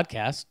baseball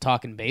podcast,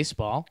 talking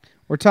baseball.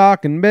 We're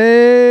talking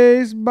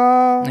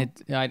baseball.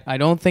 I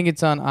don't think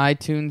it's on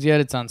iTunes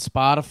yet. It's on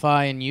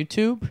Spotify and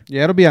YouTube.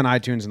 Yeah, it'll be on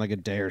iTunes in like a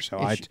day or so.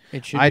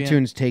 It should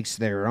iTunes takes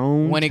their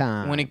own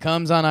time. When it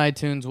comes on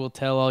iTunes, we'll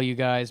tell all you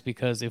guys,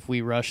 because if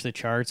we rush the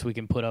charts, we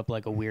can put up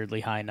like a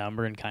weirdly high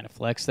number and kind of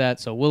flex that.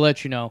 So we'll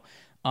let you know.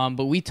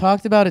 But we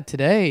talked about it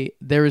today.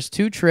 There was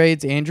 2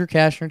 trades. Andrew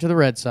Cashner to the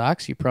Red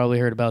Sox. You probably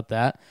heard about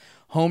that.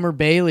 Homer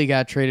Bailey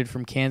got traded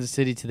from Kansas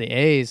City to the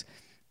A's.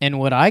 And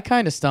what I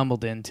kind of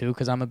stumbled into,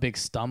 because I'm a big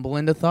stumble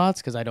into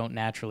thoughts because I don't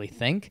naturally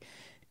think,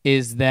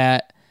 is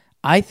that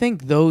I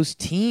think those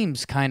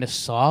teams kind of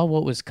saw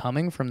what was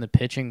coming from the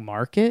pitching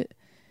market,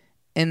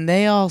 and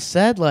they all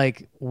said,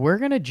 like, we're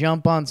going to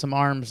jump on some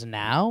arms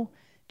now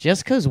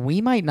just because we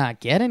might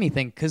not get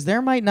anything, because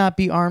there might not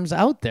be arms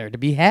out there to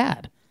be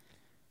had.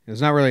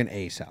 There's not really an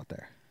ace out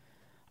there.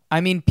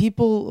 I mean,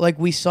 people, like,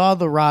 we saw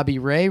the Robbie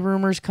Ray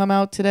rumors come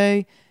out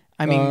today.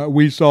 I mean,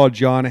 we saw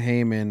John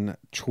Heyman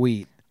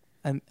tweet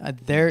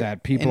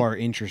that people are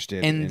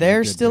interested and in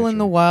they're a good still in pitcher.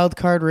 the wild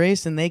card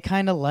race, and they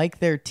kind of like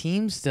their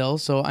team still.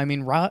 So I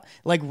mean,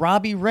 like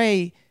Robbie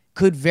Ray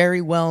could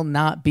very well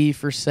not be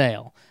for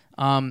sale.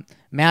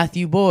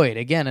 Matthew Boyd,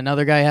 again,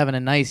 another guy having a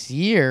nice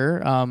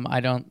year. I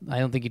don't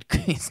think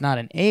he's not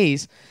an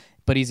ace,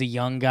 but he's a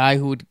young guy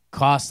who would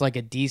cost like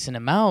a decent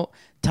amount.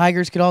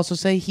 Tigers could also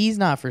say he's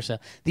not for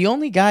sale. The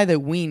only guy that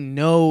we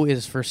know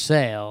is for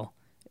sale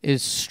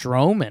is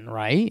Stroman,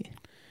 right?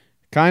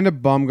 Kind of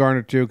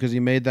Bumgarner, too, because he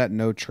made that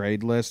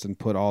no-trade list and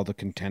put all the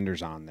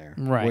contenders on there.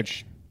 Right.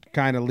 Which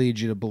kind of leads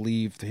you to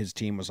believe his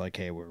team was like,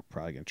 hey, we're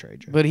probably going to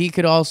trade you. But he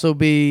could also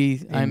be,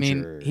 Injured. I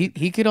mean,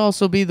 he could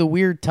also be the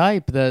weird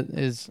type that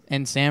is,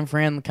 and San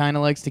Fran kind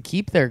of likes to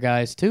keep their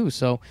guys, too.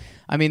 So,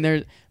 I mean,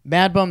 there's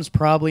Mad Bum's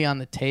probably on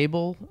the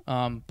table.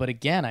 But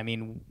again, I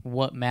mean,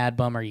 what Mad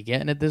Bum are you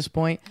getting at this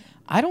point?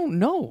 I don't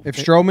know. If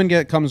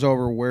Stroman comes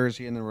over, where is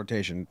he in the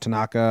rotation?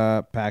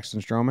 Tanaka, Paxton,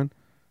 Stroman?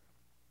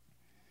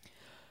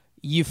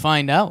 You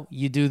find out.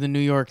 You do the New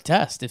York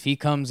test. If he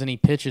comes and he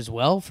pitches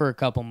well for a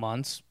couple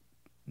months,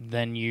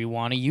 then you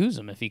want to use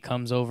him. If he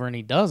comes over and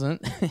he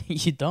doesn't,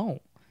 you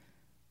don't.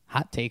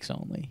 Hot takes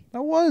only.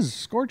 That was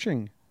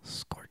scorching.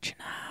 Scorching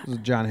hot. This was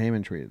a John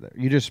Heyman tweet there.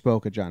 You just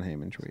spoke a John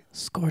Heyman tweet.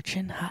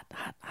 Scorching hot,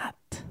 hot,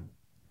 hot.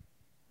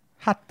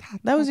 Hot, hot.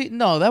 That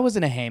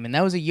wasn't a Heyman.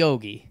 That was a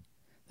Yogi.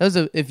 That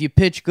was if you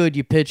pitch good,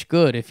 you pitch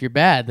good. If you're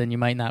bad, then you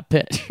might not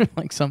pitch.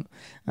 Okay.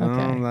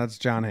 Oh, that's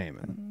John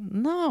Heyman.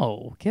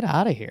 No, get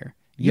out of here.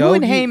 You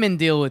and Heyman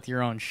deal with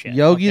your own shit.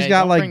 Yogi's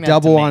got Don't like bring that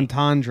double to me.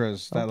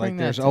 entendres that like bring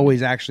that there's to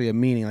always actually a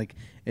meaning. Like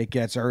it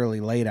gets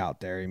early, late out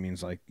there. He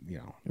means like,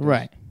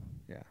 Right.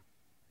 Yeah.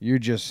 You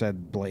just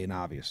said blatant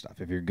obvious stuff.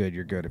 If you're good,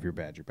 you're good. If you're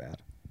bad, you're bad.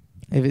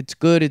 If it's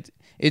good,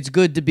 it's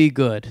good to be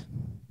good.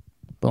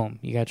 Boom.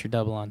 You got your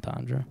double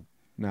entendre.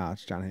 No,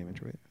 it's John Heyman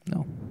tweet.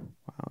 No.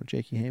 Wow,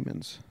 Jakey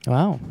Heyman's.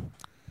 Wow.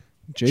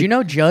 Do you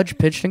know Judge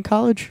pitched in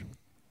college?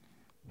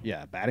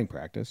 Yeah, batting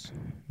practice.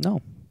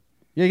 No.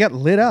 Yeah, he got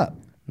lit up.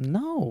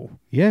 No.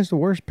 Yeah, he's the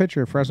worst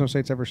pitcher Fresno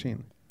State's ever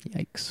seen.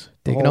 Yikes.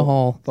 Digging a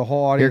hole. The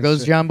whole audience. Here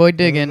goes John Boy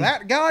digging.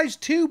 That guy's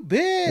too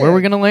big. Where are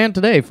we going to land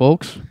today,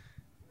 folks?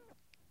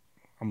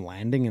 I'm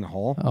landing in a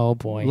hole. Oh,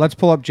 boy. Let's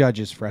pull up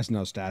Judge's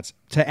Fresno stats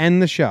to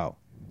end the show.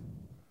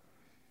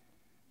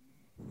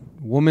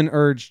 Woman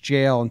urged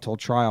jail until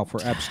trial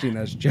for Epstein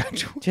as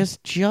judge.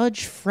 Just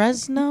Judge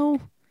Fresno?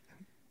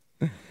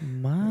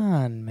 Come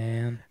on,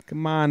 man.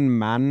 Come on,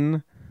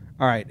 man.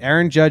 All right,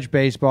 Aaron Judge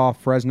baseball,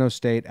 Fresno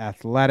State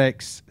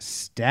athletics,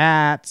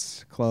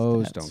 stats,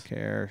 closed, don't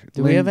care.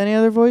 Do we have any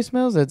other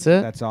voicemails? That's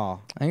it? That's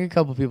all. I think a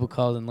couple people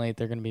called in late.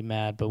 They're going to be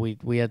mad, but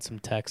we had some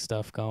tech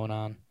stuff going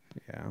on.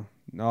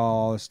 Yeah.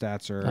 All the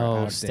stats are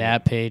out of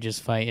Stat Page is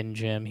fighting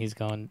Jim. He's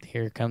going,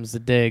 here comes the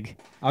dig.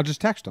 I'll just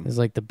text him. It's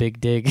like the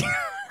big dig.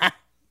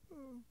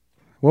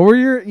 What were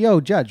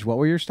your Judge? What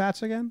were your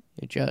stats again?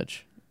 Hey,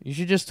 Judge, you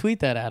should just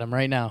tweet that at him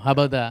right now. How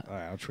about that? All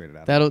right, I'll tweet it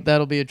at him.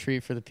 That'll be a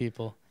treat for the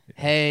people.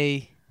 Yeah.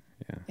 Hey,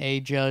 hey,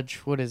 Judge,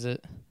 what is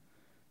it?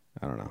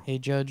 I don't know. Hey,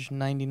 Judge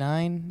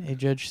 99. Hey,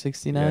 Judge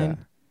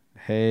 69.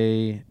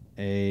 Hey,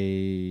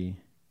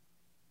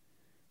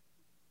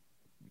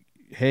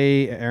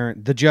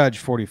 Aaron, the Judge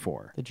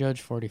 44. The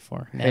Judge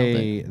 44. Nailed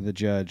Hey, it. the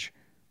Judge.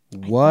 I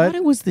What? thought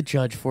it was the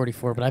Judge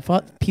 44, but I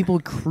thought people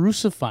would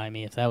crucify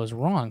me if that was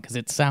wrong because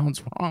it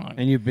sounds wrong.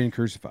 And you've been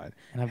crucified.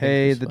 And I've been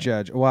Hey, the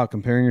crucified. Judge. Wow,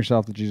 comparing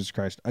yourself to Jesus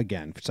Christ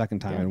again, second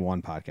time Yeah. in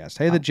one podcast.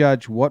 Hey, the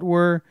Judge, what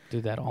were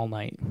Do that all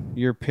night.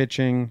 your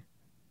pitching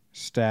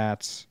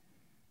stats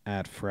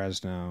at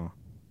Fresno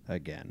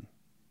again?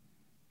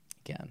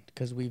 Again,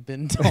 because we've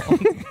been told.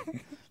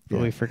 But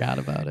Yeah. we forgot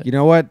about it. You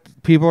know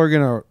what? People are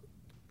going to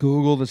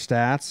Google the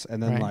stats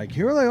and then, Right. like,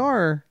 here they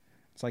are.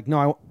 It's like,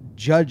 no,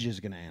 Judge is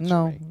going to answer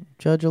No, me.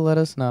 Judge will let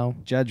us know.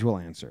 Judge will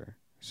answer.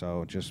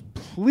 So just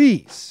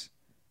please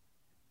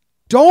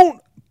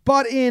don't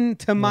butt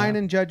into mine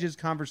and Judge's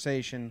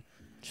conversation.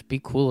 Just be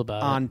cool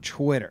about on it.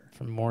 Twitter.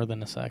 For more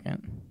than a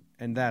second.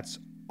 And that's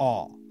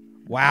all.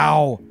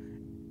 Wow.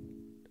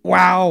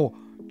 Wow.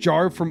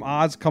 Jar from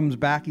Oz comes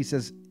back. He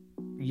says,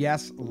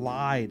 yes,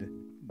 lied.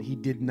 He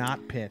did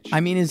not pitch.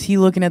 I mean, is he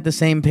looking at the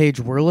same page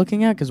we're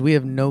looking at? Because we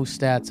have no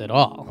stats at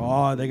all.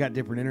 Oh, they got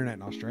different internet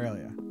in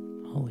Australia.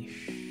 Holy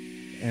shit.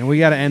 And we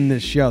got to end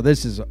this show.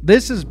 This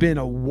has been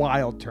a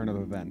wild turn of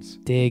events.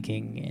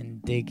 Digging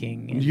and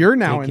digging. And You're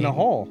now in digging. the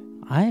hole.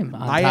 I'm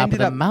on I top ended of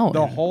the up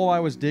mountain. the hole I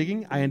was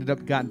digging. I ended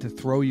up gotten to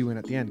throw you in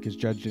at the end because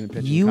Judge didn't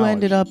pitch. You in college.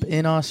 ended up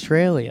in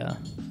Australia.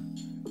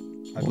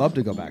 I'd love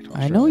to go back to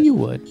Australia. I know you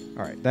would.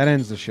 All right, that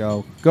ends the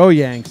show. Go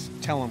Yanks.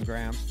 Tell them,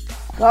 Grams.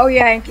 Go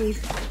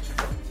Yankees.